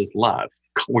versus love.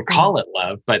 We call it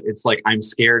love, but it's like, I'm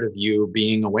scared of you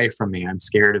being away from me. I'm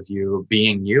scared of you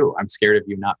being you. I'm scared of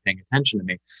you not paying attention to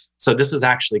me. So this is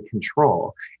actually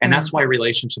control. And that's why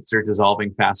relationships are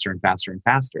dissolving faster and faster and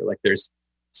faster. Like, there's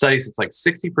studies, it's like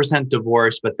 60%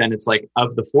 divorce, but then it's like,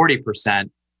 of the 40%,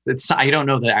 I don't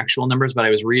know the actual numbers, but I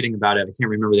was reading about it. I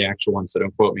can't remember the actual one, so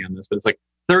don't quote me on this, but it's like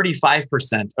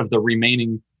 35% of the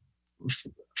remaining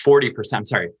 40%, I'm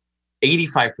sorry,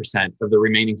 85% of the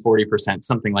remaining 40%,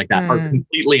 something like that, are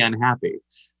completely unhappy.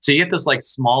 So you get this like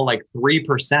small, like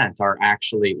 3% are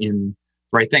actually in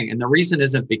the right thing. And the reason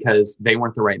isn't because they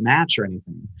weren't the right match or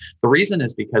anything. The reason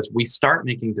is because we start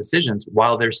making decisions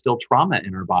while there's still trauma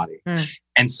in our body.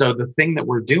 And so the thing that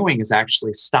we're doing is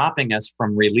actually stopping us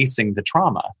from releasing the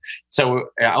trauma. So,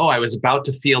 I was about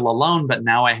to feel alone, but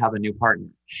now I have a new partner.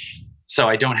 So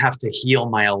I don't have to heal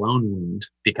my alone wound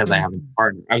because I have a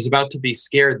partner. I was about to be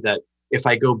scared that if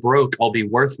I go broke, I'll be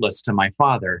worthless to my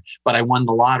father, but I won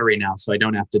the lottery now, so I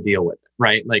don't have to deal with it,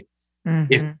 right? Like,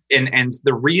 and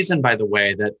the reason, by the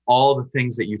way, that all the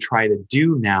things that you try to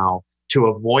do now to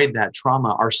avoid that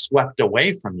trauma are swept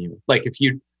away from you. Like, if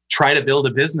you try to build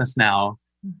a business now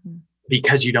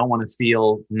because you don't want to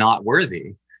feel not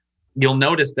worthy, you'll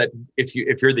notice that if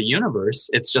you're the universe,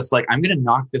 it's just like, I'm going to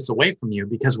knock this away from you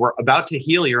because we're about to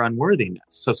heal your unworthiness.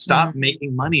 So stop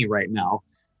making money right now.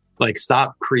 Like,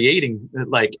 stop creating,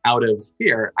 like, out of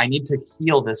fear. I need to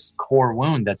heal this core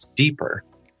wound that's deeper,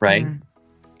 right?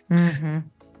 And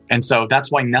so that's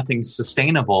why nothing's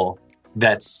sustainable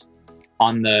that's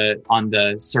on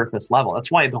the surface level.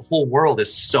 That's why the whole world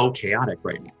is so chaotic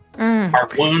right now. Our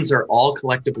wounds are all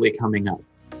collectively coming up,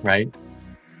 right?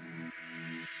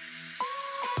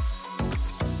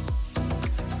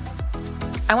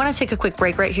 I want to take a quick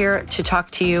break right here to talk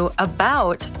to you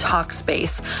about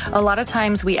Talkspace. A lot of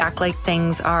times we act like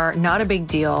things are not a big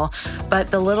deal,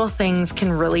 but the little things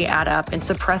can really add up, and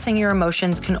suppressing your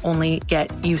emotions can only get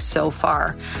you so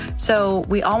far. So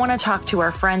we all want to talk to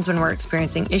our friends when we're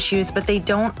experiencing issues, but they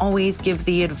don't always give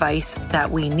the advice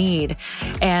that we need.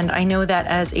 And I know that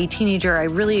as a teenager, I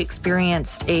really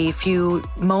experienced a few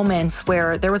moments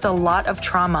where there was a lot of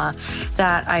trauma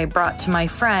that I brought to my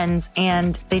friends,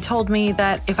 and they told me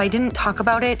that if I didn't talk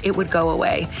about it, it would go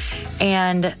away.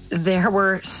 And there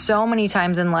were so many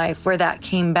times in life where that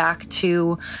came back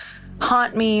to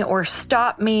haunt me or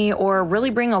stop me or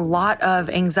really bring a lot of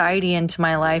anxiety into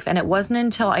my life. And it wasn't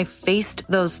until I faced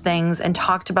those things and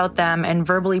talked about them and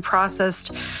verbally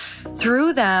processed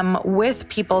through them with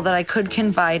people that I could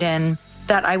confide in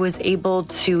that I was able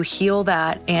to heal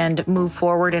that and move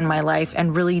forward in my life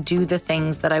and really do the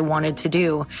things that I wanted to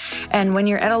do. And when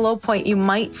you're at a low point, you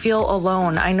might feel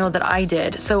alone. I know that I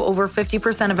did. So over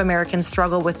 50% of Americans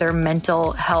struggle with their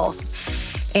mental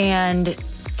health. And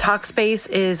Talkspace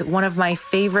is one of my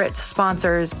favorite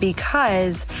sponsors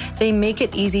because they make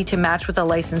it easy to match with a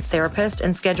licensed therapist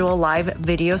and schedule live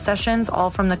video sessions,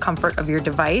 all from the comfort of your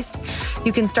device.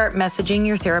 You can start messaging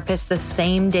your therapist the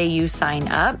same day you sign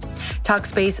up.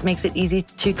 Talkspace makes it easy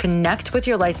to connect with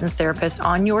your licensed therapist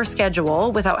on your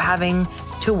schedule without having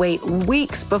to wait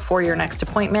weeks before your next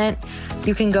appointment.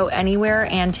 You can go anywhere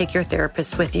and take your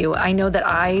therapist with you. I know that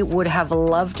I would have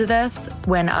loved this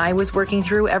when I was working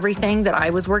through everything that I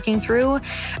was working through,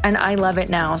 and I love it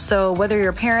now. So whether you're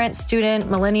a parent, student,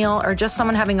 millennial, or just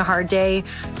someone having a hard day,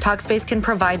 Talkspace can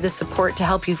provide the support to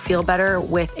help you feel better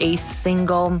with a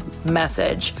single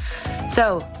message.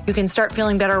 So you can start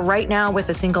feeling better right now with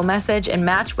a single message and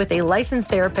match with a licensed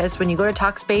therapist when you go to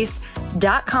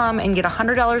Talkspace.com and get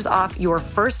 $100 off your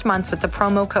first month with the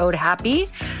promo code HAPPY.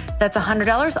 That's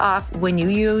 $100 off when you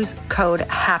use code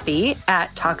HAPPY at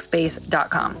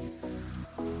Talkspace.com.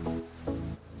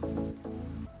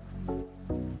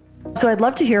 So I'd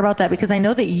love to hear about that because I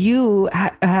know that you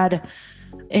had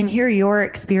and hear your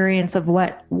experience of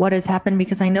what has happened,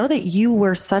 because I know that you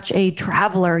were such a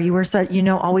traveler. You were such,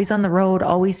 always on the road,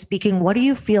 always speaking. What do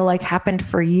you feel like happened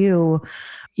for you,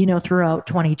 throughout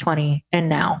 2020 and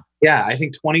now? Yeah, I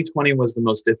think 2020 was the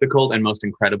most difficult and most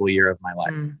incredible year of my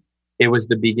life. it was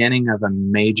the beginning of a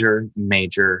major,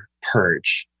 major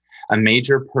purge,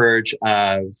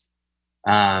 of,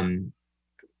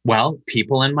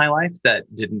 people in my life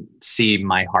that didn't see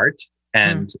my heart,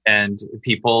 and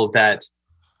people that,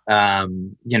 I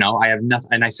have nothing.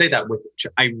 And I say that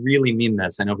I really mean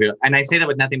this. I know people, and I say that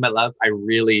with nothing but love. I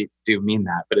really do mean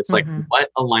that, but it's like what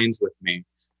aligns with me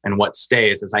and what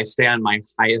stays as I stay on my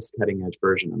highest cutting edge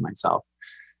version of myself.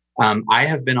 I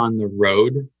have been on the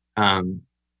road.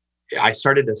 I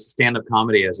started a stand-up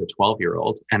comedy as a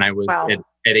 12-year-old, and I was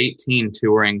at 18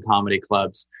 touring comedy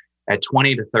clubs. At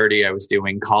 20 to 30, I was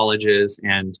doing colleges,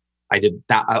 and I did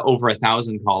over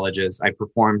 1,000 colleges. I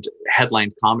performed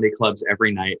headlined comedy clubs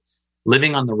every night.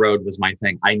 Living on the road was my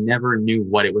thing. I never knew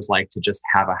what it was like to just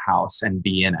have a house and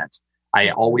be in it.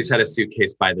 I always had a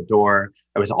suitcase by the door.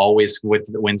 I was always with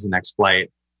when's the next flight.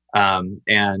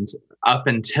 And up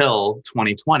until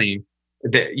 2020,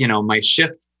 my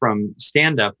shift from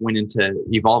stand-up went into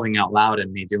Evolving Out Loud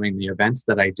and me doing the events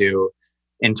that I do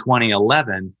in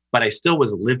 2011, but I still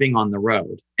was living on the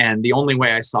road. And the only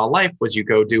way I saw life was you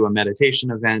go do a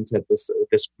meditation event at this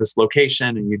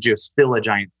location, and you just fill a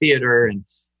giant theater, and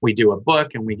we do a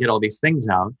book, and we get all these things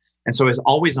out. And so I was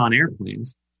always on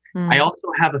airplanes. I also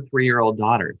have a 3-year-old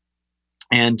daughter,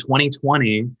 and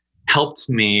 2020 helped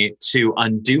me to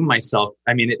undo myself.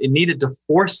 I mean, it needed to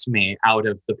force me out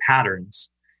of the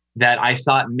patterns that I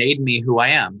thought made me who I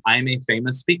am. I'm a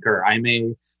famous speaker. I'm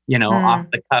a, off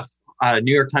the cuff,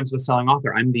 New York Times bestselling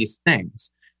author. I'm these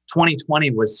things.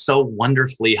 2020 was so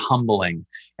wonderfully humbling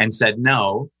and said,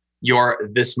 no, you're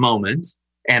this moment.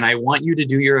 And I want you to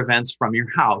do your events from your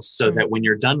house so that when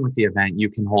you're done with the event, you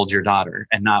can hold your daughter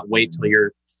and not wait till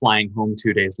you're flying home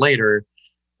 2 days later.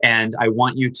 And I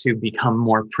want you to become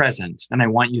more present, and I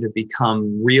want you to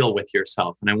become real with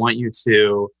yourself. And I want you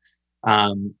to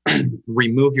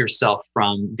remove yourself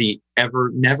from the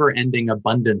never ending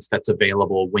abundance that's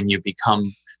available when you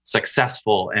become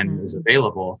successful and is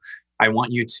available. I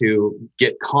want you to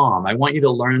get calm. I want you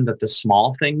to learn that the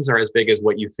small things are as big as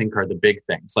what you think are the big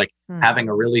things. Like having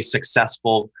a really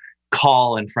successful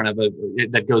call in front of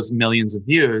that goes millions of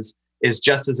views is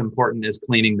just as important as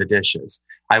cleaning the dishes.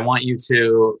 I want you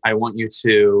to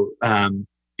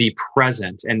be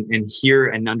present and hear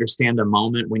and understand a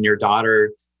moment when your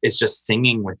daughter is just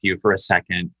singing with you for a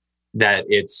second, that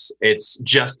it's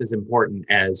just as important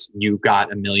as you got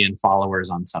 1 million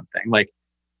followers on something. Like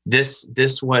this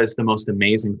was the most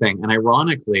amazing thing. And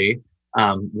ironically,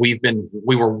 we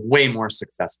were way more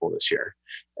successful this year,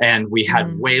 and we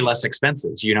had way less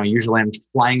expenses. Usually I'm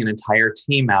flying an entire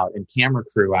team out and camera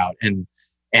crew out and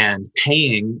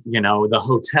paying, the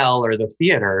hotel or the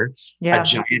theater a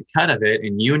giant cut of it,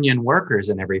 and union workers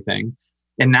and everything.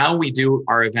 And now we do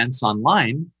our events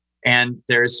online, and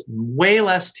there's way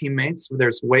less teammates.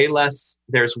 There's way less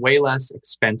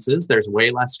expenses. There's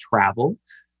way less travel.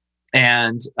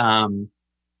 And,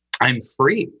 I'm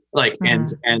free.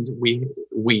 And we,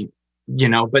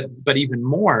 but even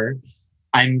more,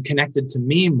 I'm connected to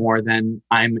me more than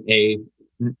I'm a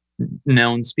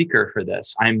known speaker for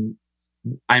this. I'm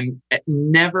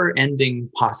never ending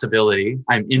possibility.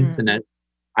 I'm infinite.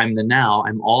 I'm the now.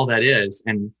 I'm all that is.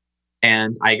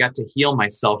 And I got to heal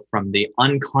myself from the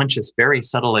unconscious, very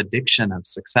subtle addiction of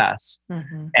success,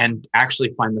 and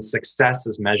actually find the success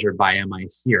is measured by, am I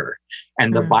here?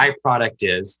 And the byproduct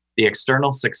is the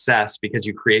external success, because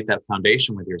you create that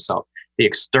foundation with yourself. The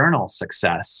external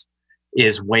success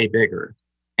is way bigger.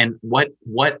 And what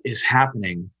is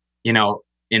happening,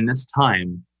 in this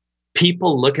time,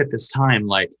 people look at this time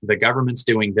like the government's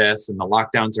doing this and the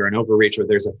lockdowns are an overreach, or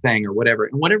there's a thing or whatever.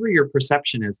 And whatever your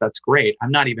perception is, that's great. I'm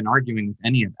not even arguing with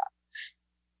any of that.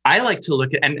 I like to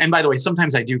look at, and by the way,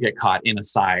 sometimes I do get caught in a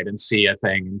side and see a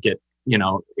thing and get,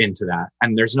 into that.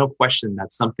 And there's no question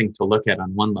that's something to look at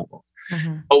on one level.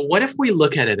 But what if we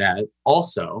look at it at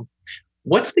also,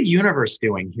 what's the universe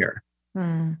doing here?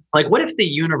 Like, what if the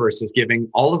universe is giving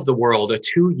all of the world a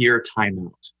 2-year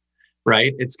timeout?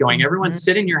 Right? It's going, everyone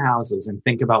sit in your houses and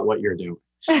think about what you're doing.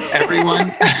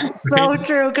 Everyone. So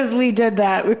true. Because we did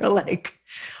that. We were like,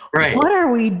 what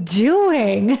are we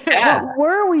doing? Yeah. What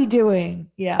were we doing?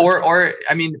 Yeah. Or,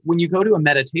 I mean, when you go to a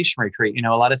meditation retreat,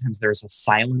 a lot of times there's a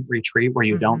silent retreat where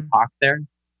you don't talk there.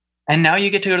 And now you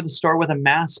get to go to the store with a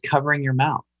mask covering your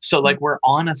mouth. So like we're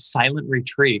on a silent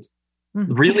retreat,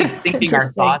 really thinking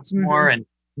our thoughts more, and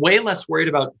way less worried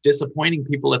about disappointing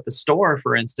people at the store,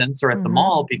 for instance, or at the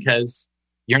mall, because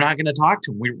you're not going to talk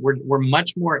to them. We're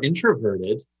much more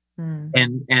introverted,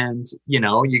 and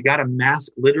you got a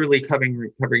mask literally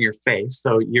covering your face,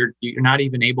 so you're not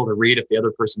even able to read if the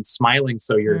other person's smiling.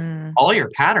 So all your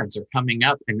patterns are coming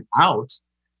up and out,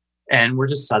 and we're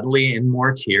just suddenly in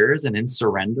more tears and in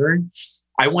surrender.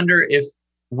 I wonder if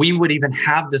we would even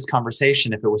have this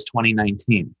conversation if it was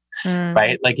 2019,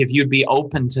 right? Like if you'd be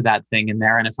open to that thing in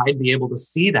there, and if I'd be able to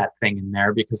see that thing in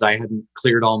there because I hadn't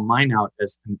cleared all mine out,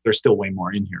 as there's still way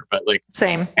more in here, but like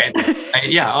same. And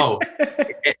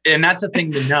that's a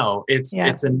thing to know. It's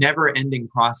a never ending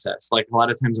process. Like a lot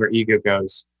of times our ego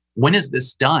goes, when is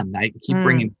this done? I keep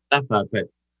bringing stuff up, but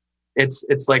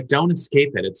it's like, don't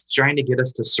escape it. It's trying to get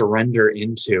us to surrender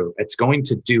into, it's going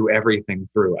to do everything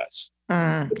through us.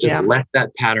 Just let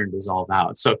that pattern dissolve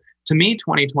out. So to me,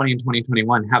 2020 and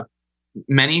 2021 have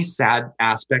many sad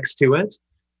aspects to it.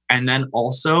 And then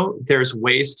also there's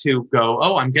ways to go,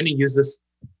 oh, I'm going to use this,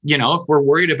 if we're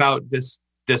worried about this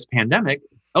pandemic,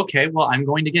 okay, well, I'm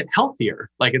going to get healthier.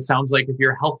 Like it sounds like if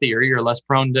you're healthier, you're less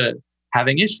prone to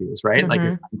having issues, right? Like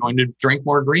I'm going to drink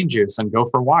more green juice and go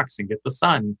for walks and get the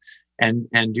sun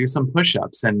and do some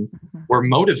push-ups. And we're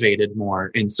motivated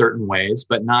more in certain ways,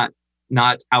 but not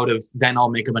out of, then I'll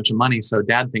make a bunch of money so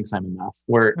dad thinks I'm enough.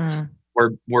 We're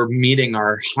meeting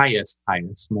our highest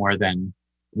more than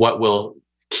what will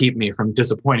keep me from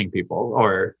disappointing people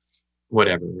or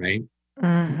whatever, right?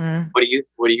 What do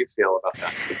you feel about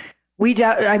that?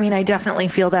 I definitely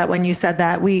feel that when you said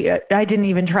that. I didn't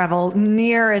even travel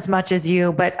near as much as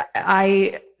you, but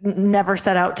I never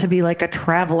set out to be like a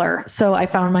traveler. So I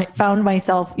found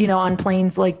myself, on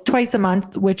planes like twice a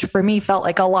month, which for me felt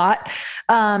like a lot,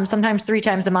 sometimes 3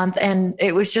 times a month. And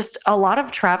it was just a lot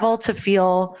of travel to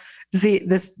feel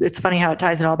it's funny how it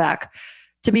ties it all back,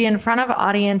 to be in front of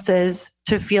audiences,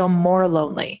 to feel more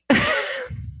lonely.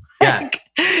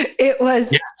 It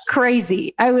was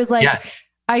crazy. I was like,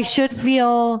 I should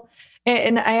feel,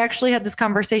 and I actually had this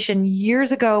conversation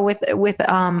years ago with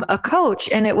a coach,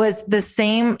 and it was the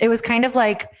same. It was kind of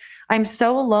like, I'm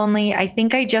so lonely. I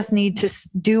think I just need to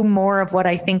do more of what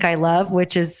I think I love,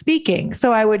 which is speaking.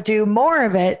 So I would do more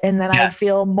of it, and then I'd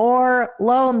feel more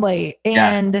lonely.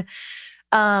 And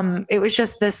it was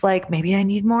just this, like, maybe I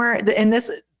need more. And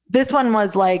this one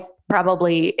was like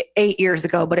probably 8 years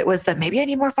ago, but it was that maybe I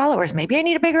need more followers. Maybe I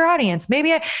need a bigger audience.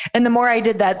 And the more I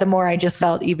did that, the more I just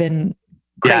felt even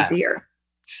crazier.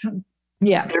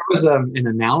 Yeah. There was an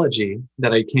analogy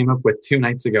that I came up with 2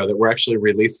 nights ago that we're actually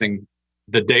releasing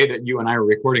the day that you and I are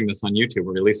recording this on YouTube.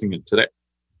 We're releasing it today.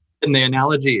 And the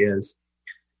analogy is,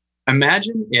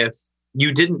 imagine if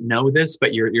you didn't know this,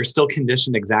 but you're still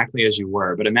conditioned exactly as you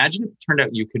were. But imagine if it turned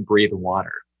out you could breathe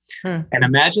water. And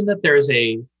imagine that there's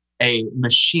a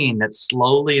machine that's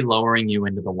slowly lowering you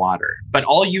into the water, but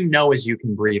all you know is you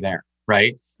can breathe air,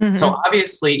 right? So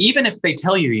obviously, even if they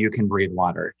tell you can breathe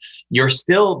water, your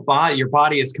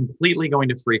body is completely going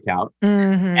to freak out.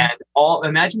 And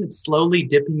imagine it's slowly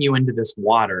dipping you into this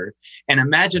water. And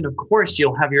imagine, of course,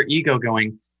 you'll have your ego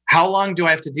going, how long do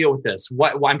I have to deal with this?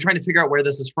 I'm trying to figure out where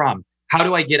this is from. How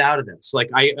do I get out of this?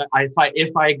 Like,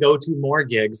 if I go to more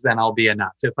gigs, then I'll be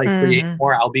enough. If I create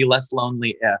more, I'll be less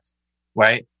lonely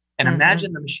right? And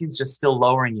imagine the machine's just still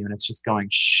lowering you, and it's just going,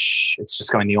 shh. It's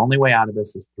just going, the only way out of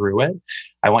this is through it.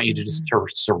 I want you to just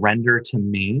surrender to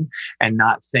me and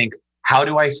not think, how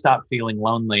do I stop feeling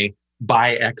lonely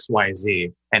by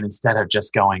XYZ? And instead of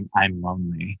just going, I'm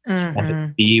lonely, and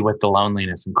to be with the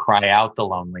loneliness and cry out the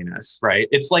loneliness, right?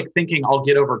 It's like thinking I'll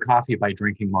get over coffee by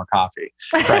drinking more coffee,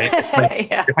 right? Like,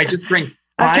 if I just drink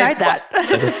I've tried that.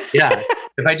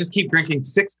 If I just keep drinking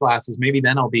 6 glasses, maybe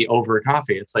then I'll be over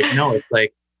coffee. It's like,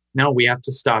 no, we have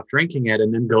to stop drinking it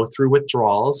and then go through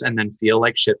withdrawals and then feel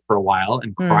like shit for a while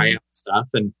and cry out stuff.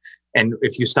 And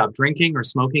if you stop drinking or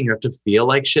smoking, you have to feel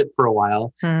like shit for a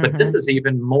while. But this is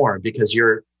even more because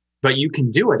but you can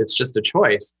do it. It's just a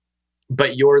choice.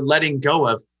 But you're letting go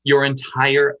of your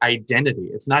entire identity.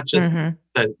 It's not just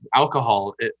the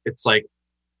alcohol. It's like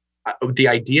the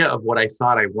idea of what I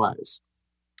thought I was.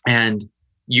 And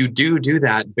you do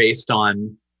that based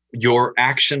on your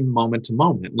action moment to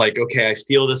moment. Like, okay, I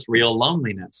feel this real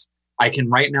loneliness. I can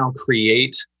right now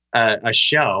create a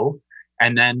show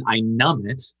and then I numb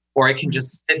it, or I can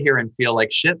just sit here and feel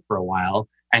like shit for a while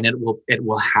and it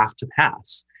will have to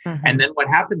pass. And then what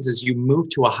happens is you move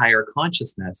to a higher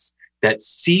consciousness that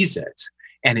sees it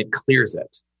and it clears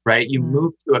it, right? You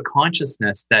move to a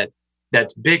consciousness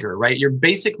that's bigger, right? You're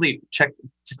basically, check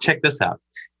this out.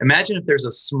 Imagine if there's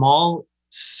a small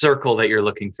circle that you're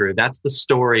looking through. That's the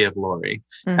story of Lori.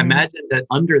 Imagine that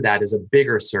under that is a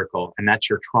bigger circle, and that's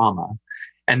your trauma.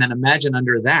 And then imagine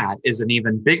under that is an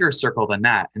even bigger circle than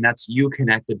that, and that's you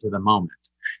connected to the moment.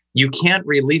 You can't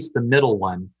release the middle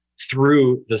one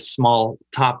through the small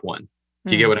top one.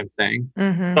 Do you get what I'm saying?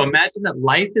 So imagine that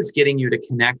life is getting you to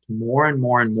connect more and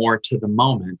more and more to the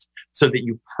moment so that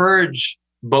you purge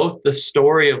both the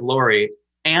story of Lori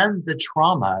and the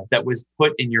trauma that was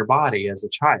put in your body as a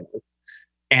child.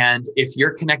 And if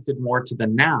you're connected more to the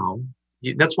now,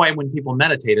 that's why when people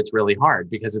meditate, it's really hard,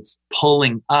 because it's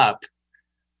pulling up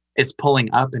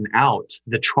and out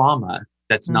the trauma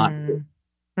that's not good.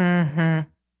 Mm-hmm.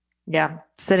 Yeah.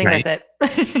 Sitting Right? with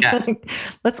it. Yes.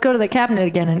 Let's go to the cabinet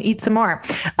again and eat some more.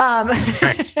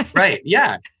 Right.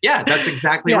 Yeah. That's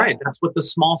exactly right. That's what the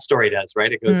small story does,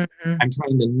 right? It goes, I'm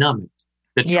trying to numb it.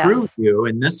 The true you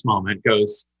in this moment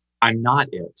goes, I'm not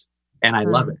it. And I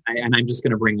love it. And I'm just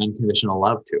going to bring unconditional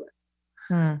love to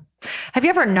it. Have you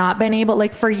ever not been able,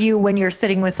 like for you, when you're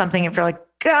sitting with something, if you're like,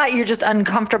 God, you're just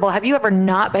uncomfortable. Have you ever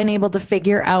not been able to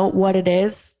figure out what it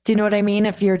is? Do you know what I mean?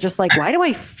 If you're just like, why do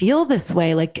I feel this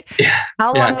way? Like,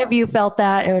 how long have you felt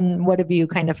that? And what have you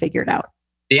kind of figured out?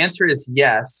 The answer is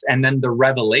yes. And then the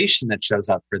revelation that shows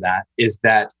up for that is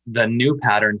that the new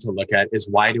pattern to look at is,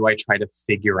 why do I try to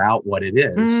figure out what it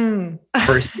is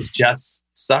versus just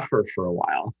suffer for a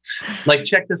while? Like,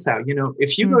 check this out. You know,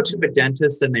 if you go to a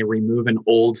dentist and they remove an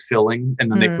old filling and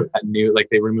then they put that new, like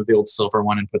they remove the old silver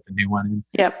one and put the new one in.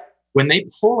 Yep. When they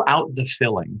pull out the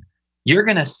filling, you're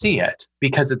going to see it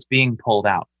because it's being pulled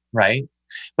out, right?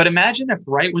 But imagine if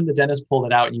right when the dentist pulled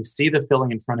it out and you see the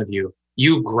filling in front of you,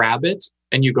 you grab it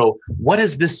and you go, what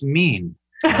does this mean?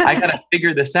 I got to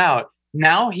figure this out.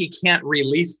 Now he can't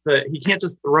he can't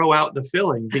just throw out the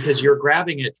filling because you're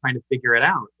grabbing it, trying to figure it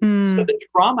out. So the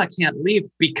trauma can't leave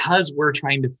because we're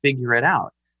trying to figure it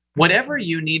out. Whatever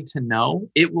you need to know,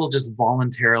 it will just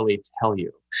voluntarily tell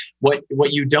you. What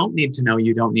you don't need to know,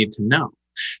 you don't need to know.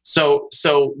 So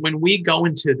when we go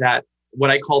into that, what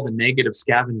I call the negative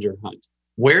scavenger hunt,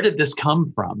 where did this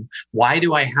come from? Why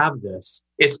do I have this?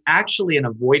 It's actually an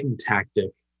avoidant tactic,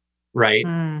 right?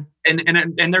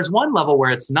 And there's one level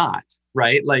where it's not,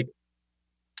 right? Like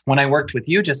when I worked with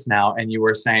you just now and you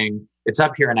were saying it's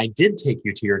up here and I did take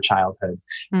you to your childhood,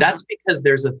 that's because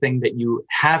there's a thing that you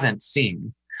haven't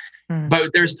seen.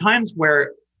 But there's times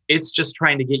where it's just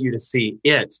trying to get you to see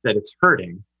it, that it's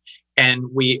hurting. And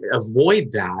we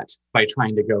avoid that by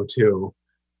trying to go to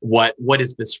what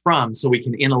is this from, so we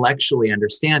can intellectually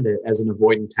understand it as an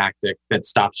avoidant tactic that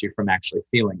stops you from actually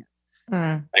feeling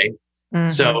it. Right?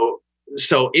 So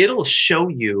it'll show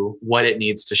you what it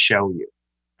needs to show you.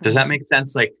 Does that make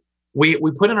sense? Like we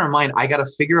put in our mind, I got to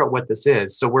figure out what this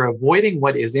is. So we're avoiding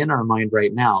what is in our mind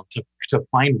right now to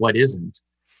find what isn't.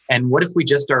 And what if we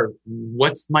just are,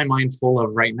 what's my mind full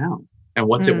of right now? And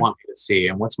what's it want me to see?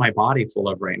 And what's my body full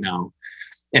of right now?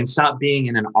 And stop being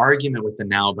in an argument with the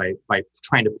now by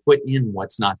trying to put in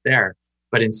what's not there.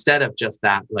 But instead of just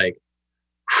that, like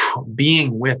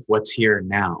being with what's here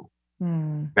now,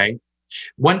 right?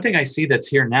 One thing I see that's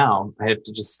here now, I have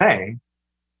to just say,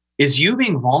 is you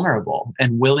being vulnerable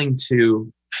and willing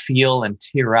to feel and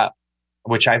tear up,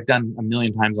 which I've done a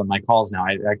million times on my calls now.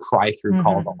 I cry through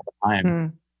calls all the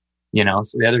time. You know,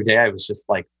 so the other day I was just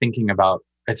like thinking about,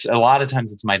 it's a lot of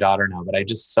times it's my daughter now, but I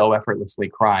just so effortlessly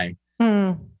cry.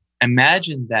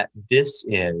 Imagine that this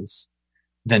is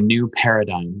the new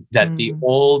paradigm, that the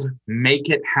old make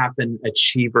it happen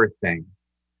achiever thing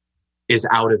is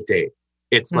out of date.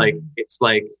 It's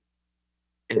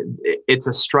it's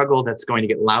a struggle that's going to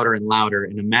get louder and louder.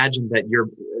 And imagine that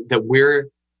we're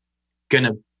going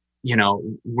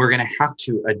to have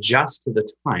to adjust to the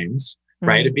times,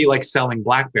 right? It'd be like selling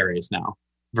BlackBerries now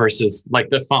versus like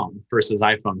the phone versus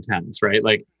iPhone 10s, right?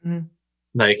 Like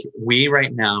we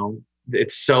right now,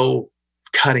 it's so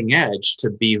cutting edge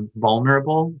to be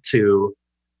vulnerable, to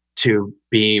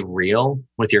be real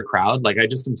with your crowd. Like I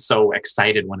just am so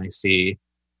excited when I see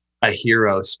a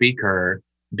hero speaker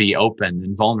be open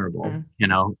and vulnerable. You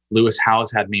know, Lewis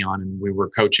Howes had me on and we were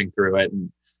coaching through it,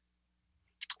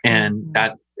 and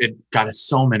that it got us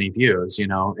so many views, you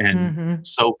know, and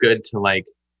so good to like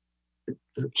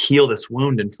heal this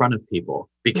wound in front of people,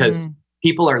 because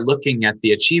people are looking at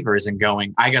the achievers and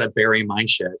going, I got to bury my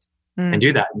shit and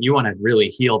do that. And you want to really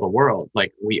heal the world.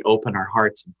 Like we open our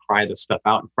hearts and cry this stuff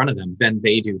out in front of them, then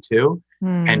they do too.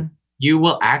 And you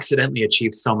will accidentally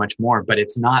achieve so much more, but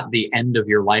it's not the end of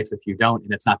your life if you don't.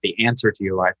 And it's not the answer to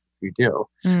your life if you do.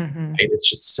 Right? It's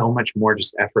just so much more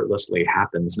just effortlessly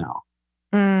happens now.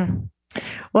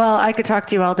 Well, I could talk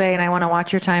to you all day and I want to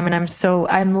watch your time. And I'm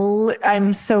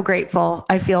so grateful.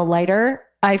 I feel lighter.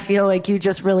 I feel like you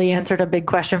just really answered a big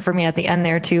question for me at the end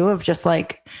there too, of just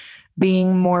like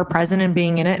being more present and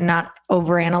being in it and not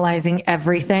overanalyzing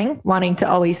everything, wanting to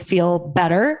always feel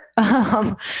better.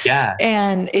 And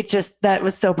that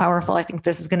was so powerful. I think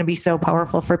this is going to be so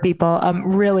powerful for people.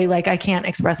 Really, like I can't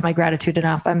express my gratitude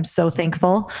enough. I'm so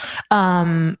thankful.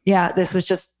 This was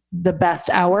just the best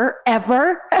hour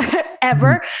ever,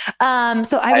 ever.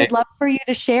 So I would love for you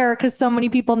to share, because so many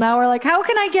people now are like, how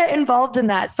can I get involved in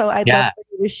that? So I'd love for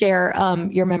you to share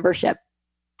your membership.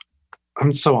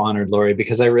 I'm so honored, Lori,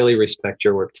 because I really respect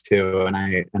your work too.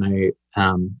 And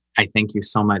I thank you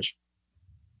so much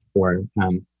for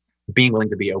being willing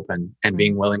to be open and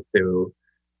being willing to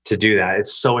do that.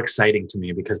 It's so exciting to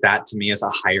me, because that to me is a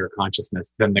higher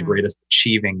consciousness than the greatest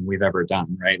achieving we've ever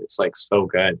done. Right. It's like so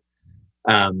good.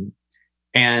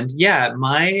 And yeah,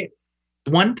 my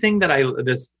one thing that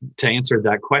to answer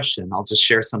that question, I'll just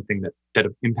share something that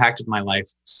impacted my life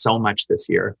so much this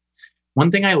year. One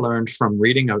thing I learned from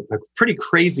reading a pretty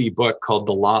crazy book called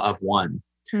The Law of One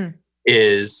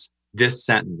is this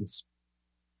sentence.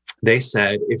 They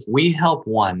said, if we help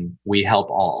one, we help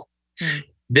all.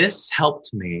 This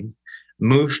helped me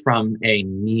move from a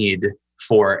need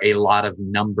for a lot of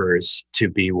numbers to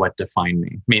be what defined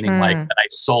me, meaning like that I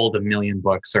sold 1 million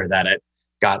books or that it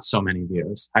got so many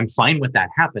views. I'm fine with that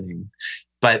happening,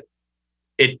 but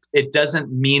it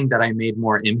doesn't mean that I made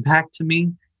more impact to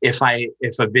me if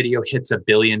a video hits 1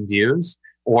 billion views,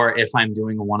 or if I'm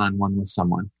doing a one-on-one with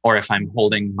someone, or if I'm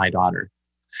holding my daughter.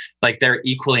 Like, they're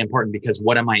equally important, because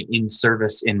what am I in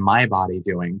service in my body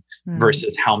doing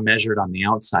versus how measured on the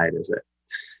outside is it?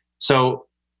 So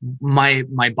my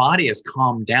body has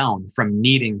calmed down from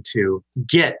needing to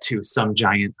get to some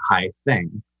giant high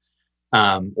thing,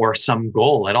 or some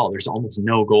goal at all. There's almost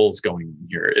no goals going on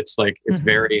here. It's like, it's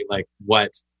very like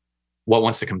what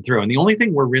wants to come through. And the only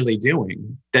thing we're really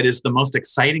doing that is the most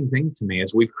exciting thing to me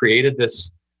is we've created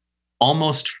this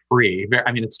almost free,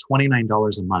 I mean, it's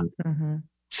 $29 a month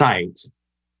site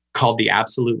called the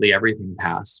Absolutely Everything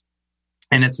Pass.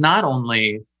 And it's not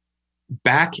only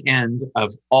back end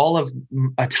of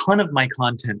a ton of my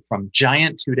content, from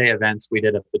giant 2-day events we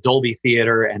did at the Dolby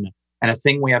Theater, and a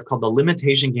thing we have called the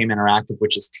Limitation Game Interactive,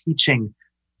 which is teaching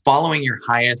following your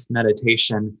highest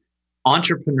meditation,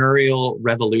 Entrepreneurial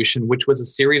Revolution, which was a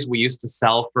series we used to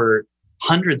sell for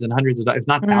hundreds and hundreds of dollars, if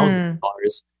not thousands of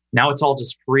dollars. Now it's all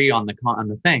just free on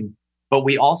the thing. But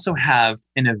we also have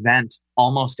an event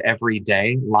almost every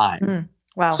day live.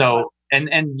 Wow. So,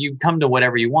 and you come to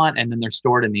whatever you want, and then they're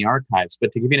stored in the archives.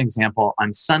 But to give you an example,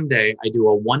 on Sunday, I do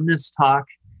a oneness talk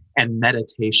and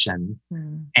meditation.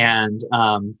 And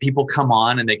people come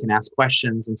on and they can ask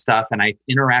questions and stuff. And I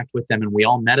interact with them, and we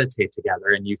all meditate together.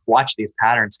 And you watch these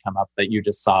patterns come up that you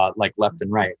just saw, like left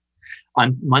and right.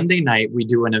 On Monday night, we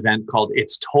do an event called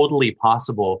It's Totally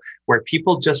Possible, where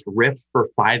people just riff for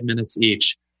 5 minutes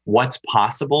each. What's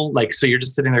possible? Like, so you're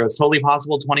just sitting there. It's totally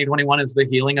possible. 2021 is the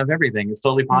healing of everything. It's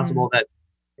totally possible that,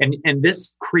 and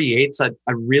this creates a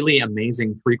really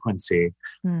amazing frequency.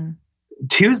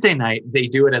 Tuesday night, they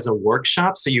do it as a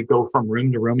workshop. So you go from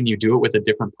room to room and you do it with a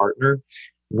different partner.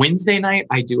 Wednesday night,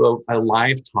 I do a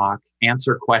live talk,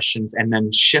 answer questions, and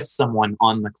then shift someone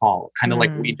on the call, kind of like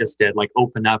we just did, like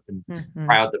open up and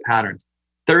try out the patterns.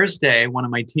 Thursday, one of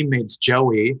my teammates,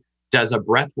 Joey, does a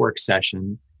breathwork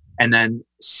session. And then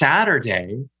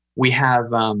Saturday, we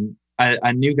have a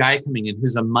new guy coming in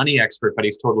who's a money expert, but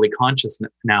he's totally conscious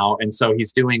now. And so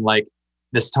he's doing like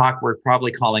this talk we're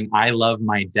probably calling I Love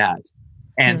My Debt.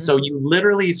 And so you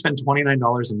literally spend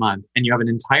 $29 a month, and you have an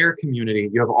entire community.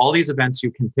 You have all these events. You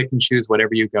can pick and choose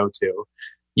whatever you go to.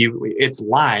 It's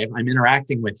live. I'm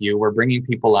interacting with you. We're bringing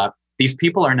people up. These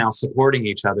people are now supporting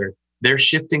each other. They're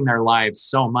shifting their lives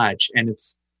so much. And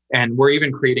we're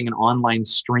even creating an online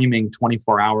streaming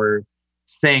 24-hour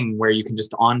thing where you can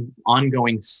just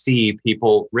ongoing see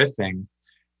people riffing.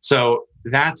 So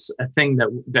that's a thing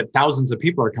that thousands of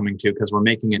people are coming to, because we're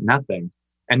making it nothing.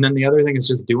 And then the other thing is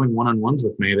just doing one-on-ones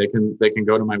with me. They can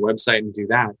go to my website and do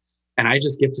that. And I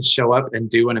just get to show up and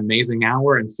do an amazing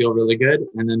hour and feel really good,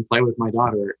 and then play with my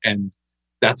daughter. And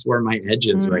that's where my edge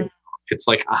is right now. It's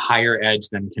like a higher edge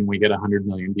than can we get 100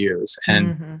 million views.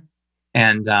 And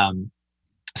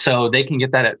so they can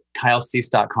get that at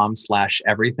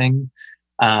kylecease.com/everything.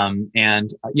 And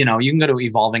you can go to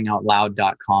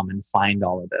evolvingoutloud.com and find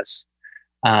all of this.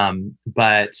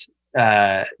 But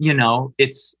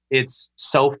it's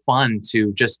so fun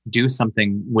to just do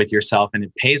something with yourself, and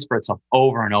it pays for itself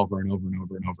over and over and over and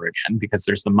over and over again, because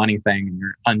there's the money thing, and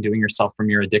you're undoing yourself from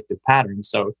your addictive patterns.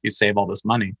 So you save all this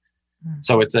money.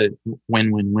 So it's a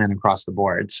win-win-win across the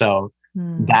board. So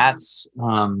that's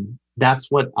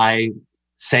what I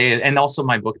say. And also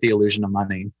my book, The Illusion of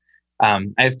Money. I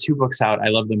have 2 books out. I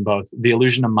love them both. The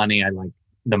Illusion of Money, I like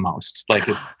the most. Like,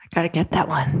 it's, I gotta get that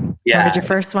one. Yeah. I read your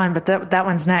first one, but that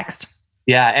one's next.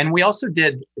 Yeah. And we also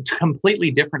did completely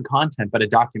different content, but a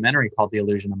documentary called The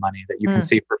Illusion of Money that you can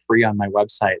see for free on my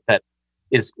website that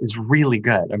is really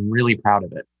good. I'm really proud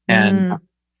of it. And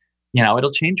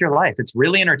it'll change your life. It's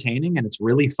really entertaining and it's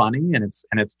really funny and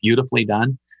it's beautifully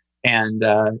done. And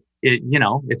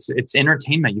it's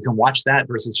entertainment. You can watch that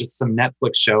versus just some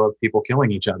Netflix show of people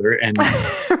killing each other, and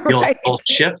right. you'll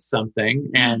shift something,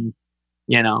 and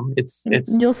it's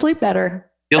you'll sleep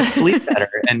better. You'll sleep better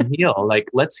and heal. Like,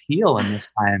 let's heal in this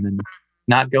time and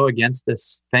not go against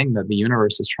this thing that the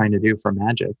universe is trying to do for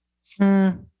magic.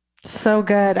 So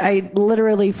good. I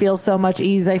literally feel so much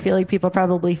ease. I feel like people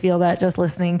probably feel that just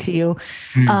listening to you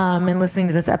and listening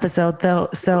to this episode.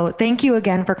 So thank you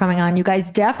again for coming on. You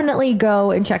guys definitely go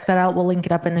and check that out. We'll link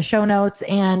it up in the show notes.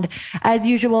 And as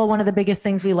usual, one of the biggest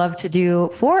things we love to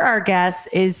do for our guests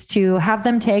is to have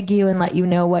them tag you and let you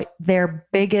know what their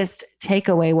biggest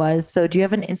takeaway was. So do you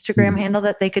have an Instagram handle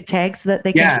that they could tag so that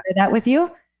they can share that with you?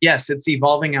 Yes, it's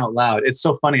Evolving Out Loud. It's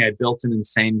so funny. I built an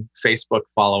insane Facebook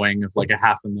following of like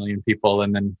 500,000 people,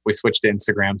 and then we switched to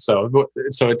Instagram. So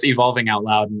it's Evolving Out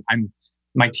Loud, and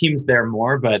my team's there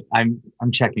more, but I'm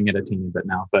checking it a teeny bit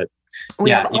now. But we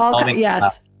have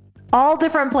all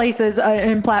different places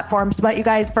and platforms. But you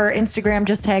guys, for Instagram,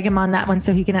 just tag him on that one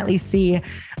so he can at least see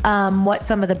what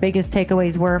some of the biggest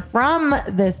takeaways were from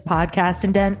this podcast.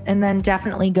 And then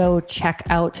definitely go check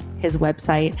out his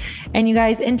website. And you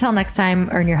guys, until next time,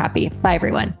 earn your happy. Bye,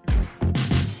 everyone.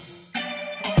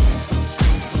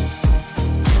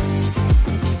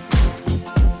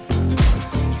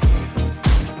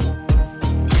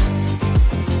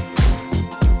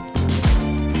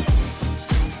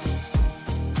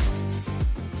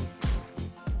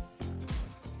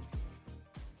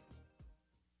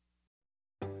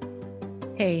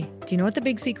 Hey, do you know what the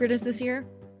big secret is this year?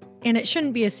 And it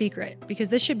shouldn't be a secret because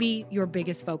this should be your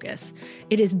biggest focus.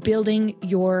 It is building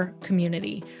your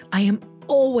community. I am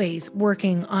always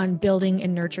working on building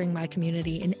and nurturing my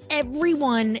community, and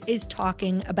everyone is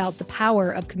talking about the power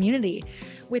of community.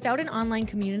 Without an online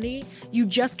community, you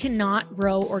just cannot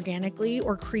grow organically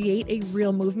or create a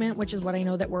real movement, which is what I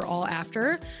know that we're all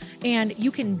after. And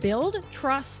you can build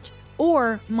trust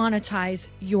or monetize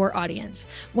your audience.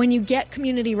 When you get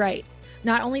community right,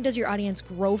 not only does your audience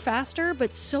grow faster,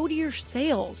 but so do your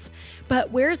sales. But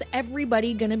where's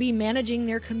everybody going to be managing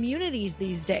their communities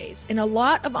these days? And a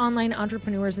lot of online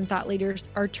entrepreneurs and thought leaders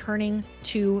are turning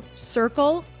to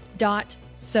Circle.so.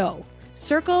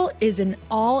 Circle is an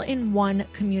all-in-one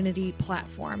community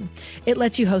platform. It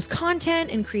lets you host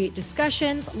content and create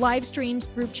discussions, live streams,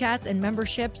 group chats, and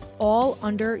memberships all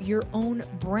under your own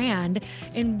brand.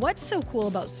 And what's so cool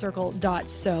about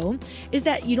Circle.so is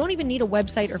that you don't even need a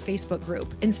website or Facebook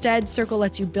group. Instead, Circle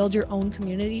lets you build your own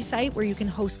community site where you can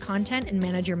host content and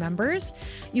manage your members.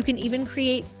 You can even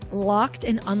create locked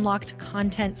and unlocked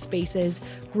content spaces,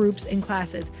 groups, and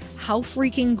classes. How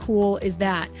freaking cool is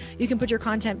that? You can put your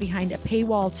content behind a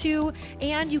paywall too,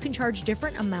 and you can charge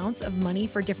different amounts of money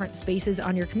for different spaces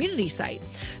on your community site.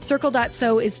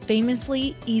 Circle.so is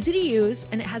famously easy to use,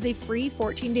 and it has a free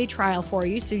 14-day trial for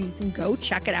you, so you can go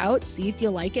check it out, see if you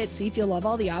like it, see if you love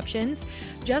all the options.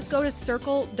 Just go to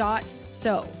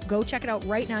Circle.so. Go check it out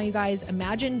right now, you guys.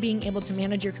 Imagine being able to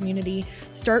manage your community,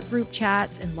 start group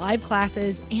chats and live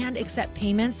classes, and accept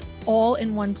payments all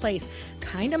in one place.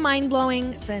 Kind of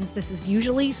mind-blowing since this is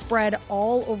usually spread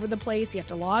all over the place. You have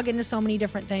to log into so many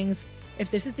different things. If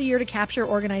this is the year to capture,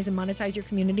 organize, and monetize your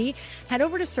community, head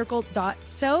over to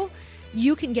Circle.so.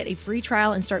 You can get a free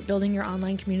trial and start building your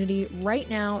online community right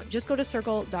now. Just go to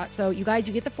Circle.so. You guys,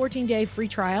 you get the 14-day free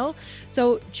trial.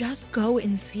 So just go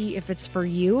and see if it's for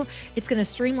you. It's going to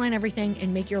streamline everything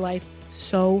and make your life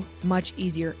so much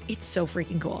easier. It's so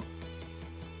freaking cool.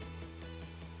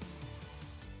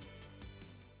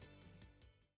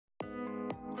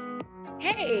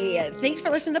 Hey, thanks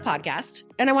for listening to the podcast.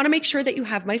 And I want to make sure that you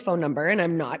have my phone number, and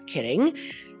I'm not kidding.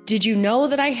 Did you know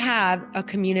that I have a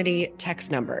community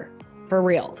text number? For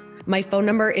real. My phone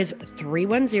number is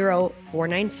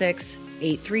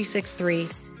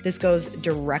 310-496-8363. This goes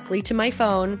directly to my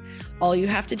phone. All you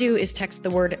have to do is text the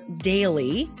word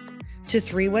daily to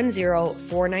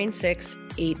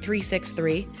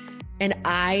 310-496-8363. And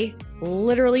I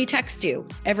literally text you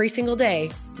every single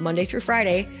day, Monday through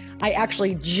Friday. I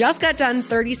actually just got done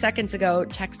 30 seconds ago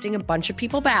texting a bunch of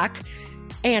people back.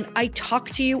 And I talk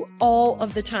to you all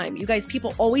of the time. You guys,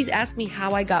 people always ask me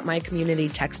how I got my community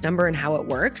text number and how it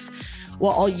works.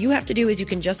 Well, all you have to do is you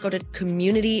can just go to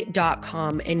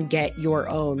community.com and get your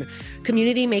own.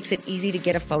 Community makes it easy to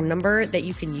get a phone number that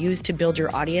you can use to build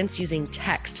your audience using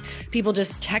text. People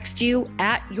just text you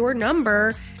at your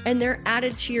number and they're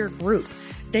added to your group.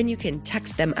 Then you can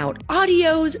text them out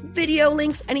audios, video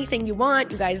links, anything you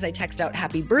want. You guys, I text out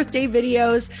happy birthday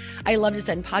videos. I love to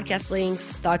send podcast links,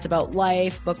 thoughts about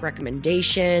life, book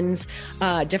recommendations,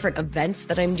 different events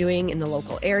that I'm doing in the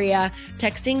local area.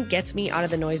 Texting gets me out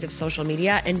of the noise of social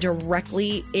media and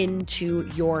directly into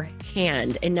your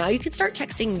hand. And now you can start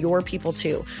texting your people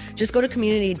too. Just go to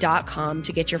community.com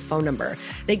to get your phone number.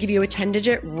 They give you a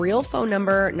 10-digit real phone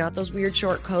number, not those weird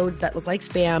short codes that look like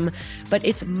spam, but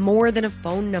it's more than a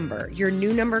phone number. Your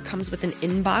new number comes with an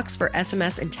inbox for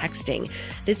SMS and texting.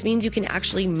 This means you can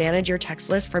actually manage your text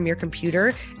list from your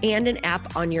computer and an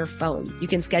app on your phone. You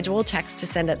can schedule texts to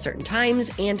send at certain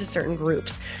times and to certain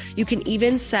groups. You can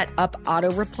even set up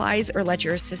auto replies or let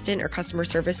your assistant or customer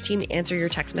service team answer your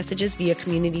text messages via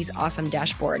Community's awesome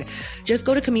dashboard. Just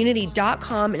go to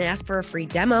community.com and ask for a free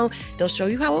demo. They'll show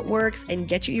you how it works and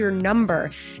get you your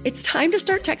number. It's time to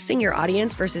start texting your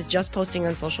audience versus just posting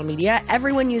on social media.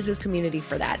 Everyone uses Community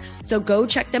for that. So go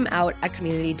check them out at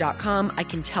community.com. I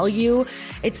can tell you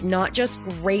it's not just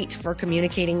great for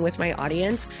communicating with my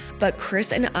audience, but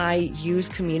Chris and I use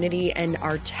Community and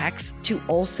our texts to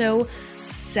also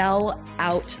sell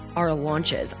out our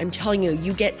launches. I'm telling you,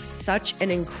 you get such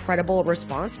an incredible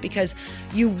response because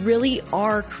you really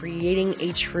are creating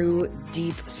a true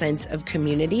deep sense of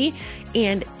community,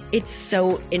 and it's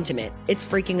so intimate. It's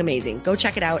freaking amazing. Go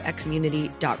check it out at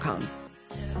community.com.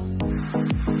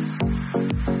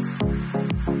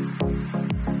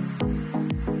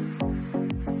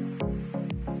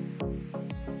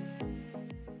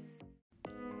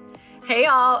 Hey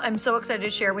y'all, I'm so excited to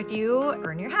share with you,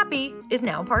 Earn Your Happy is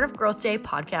now part of Growth Day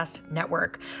Podcast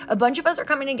Network. A bunch of us are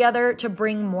coming together to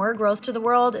bring more growth to the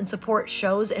world and support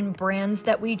shows and brands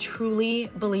that we truly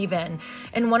believe in.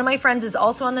 And one of my friends is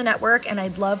also on the network, and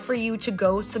I'd love for you to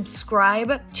go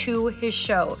subscribe to his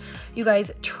show. You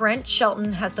guys, Trent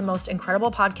Shelton has the most incredible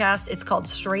podcast. It's called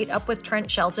Straight Up with Trent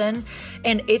Shelton,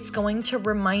 and it's going to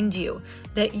remind you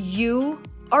that you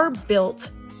are built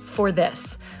for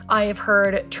this. I have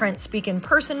heard Trent speak in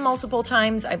person multiple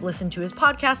times. I've listened to his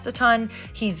podcast a ton.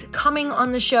 He's coming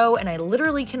on the show, and I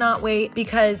literally cannot wait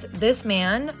because this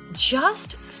man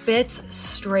just spits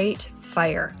straight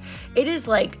fire. It is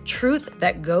like truth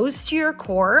that goes to your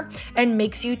core and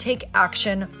makes you take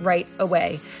action right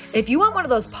away. If you want one of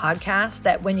those podcasts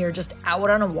that when you're just out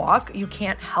on a walk, you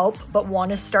can't help but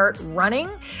want to start running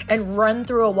and run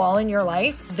through a wall in your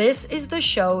life, this is the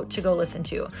show to go listen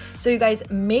to. So you guys,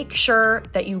 make sure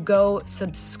that you go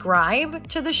subscribe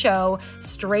to the show,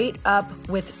 Straight Up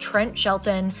with Trent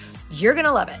Shelton. You're going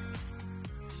to love it.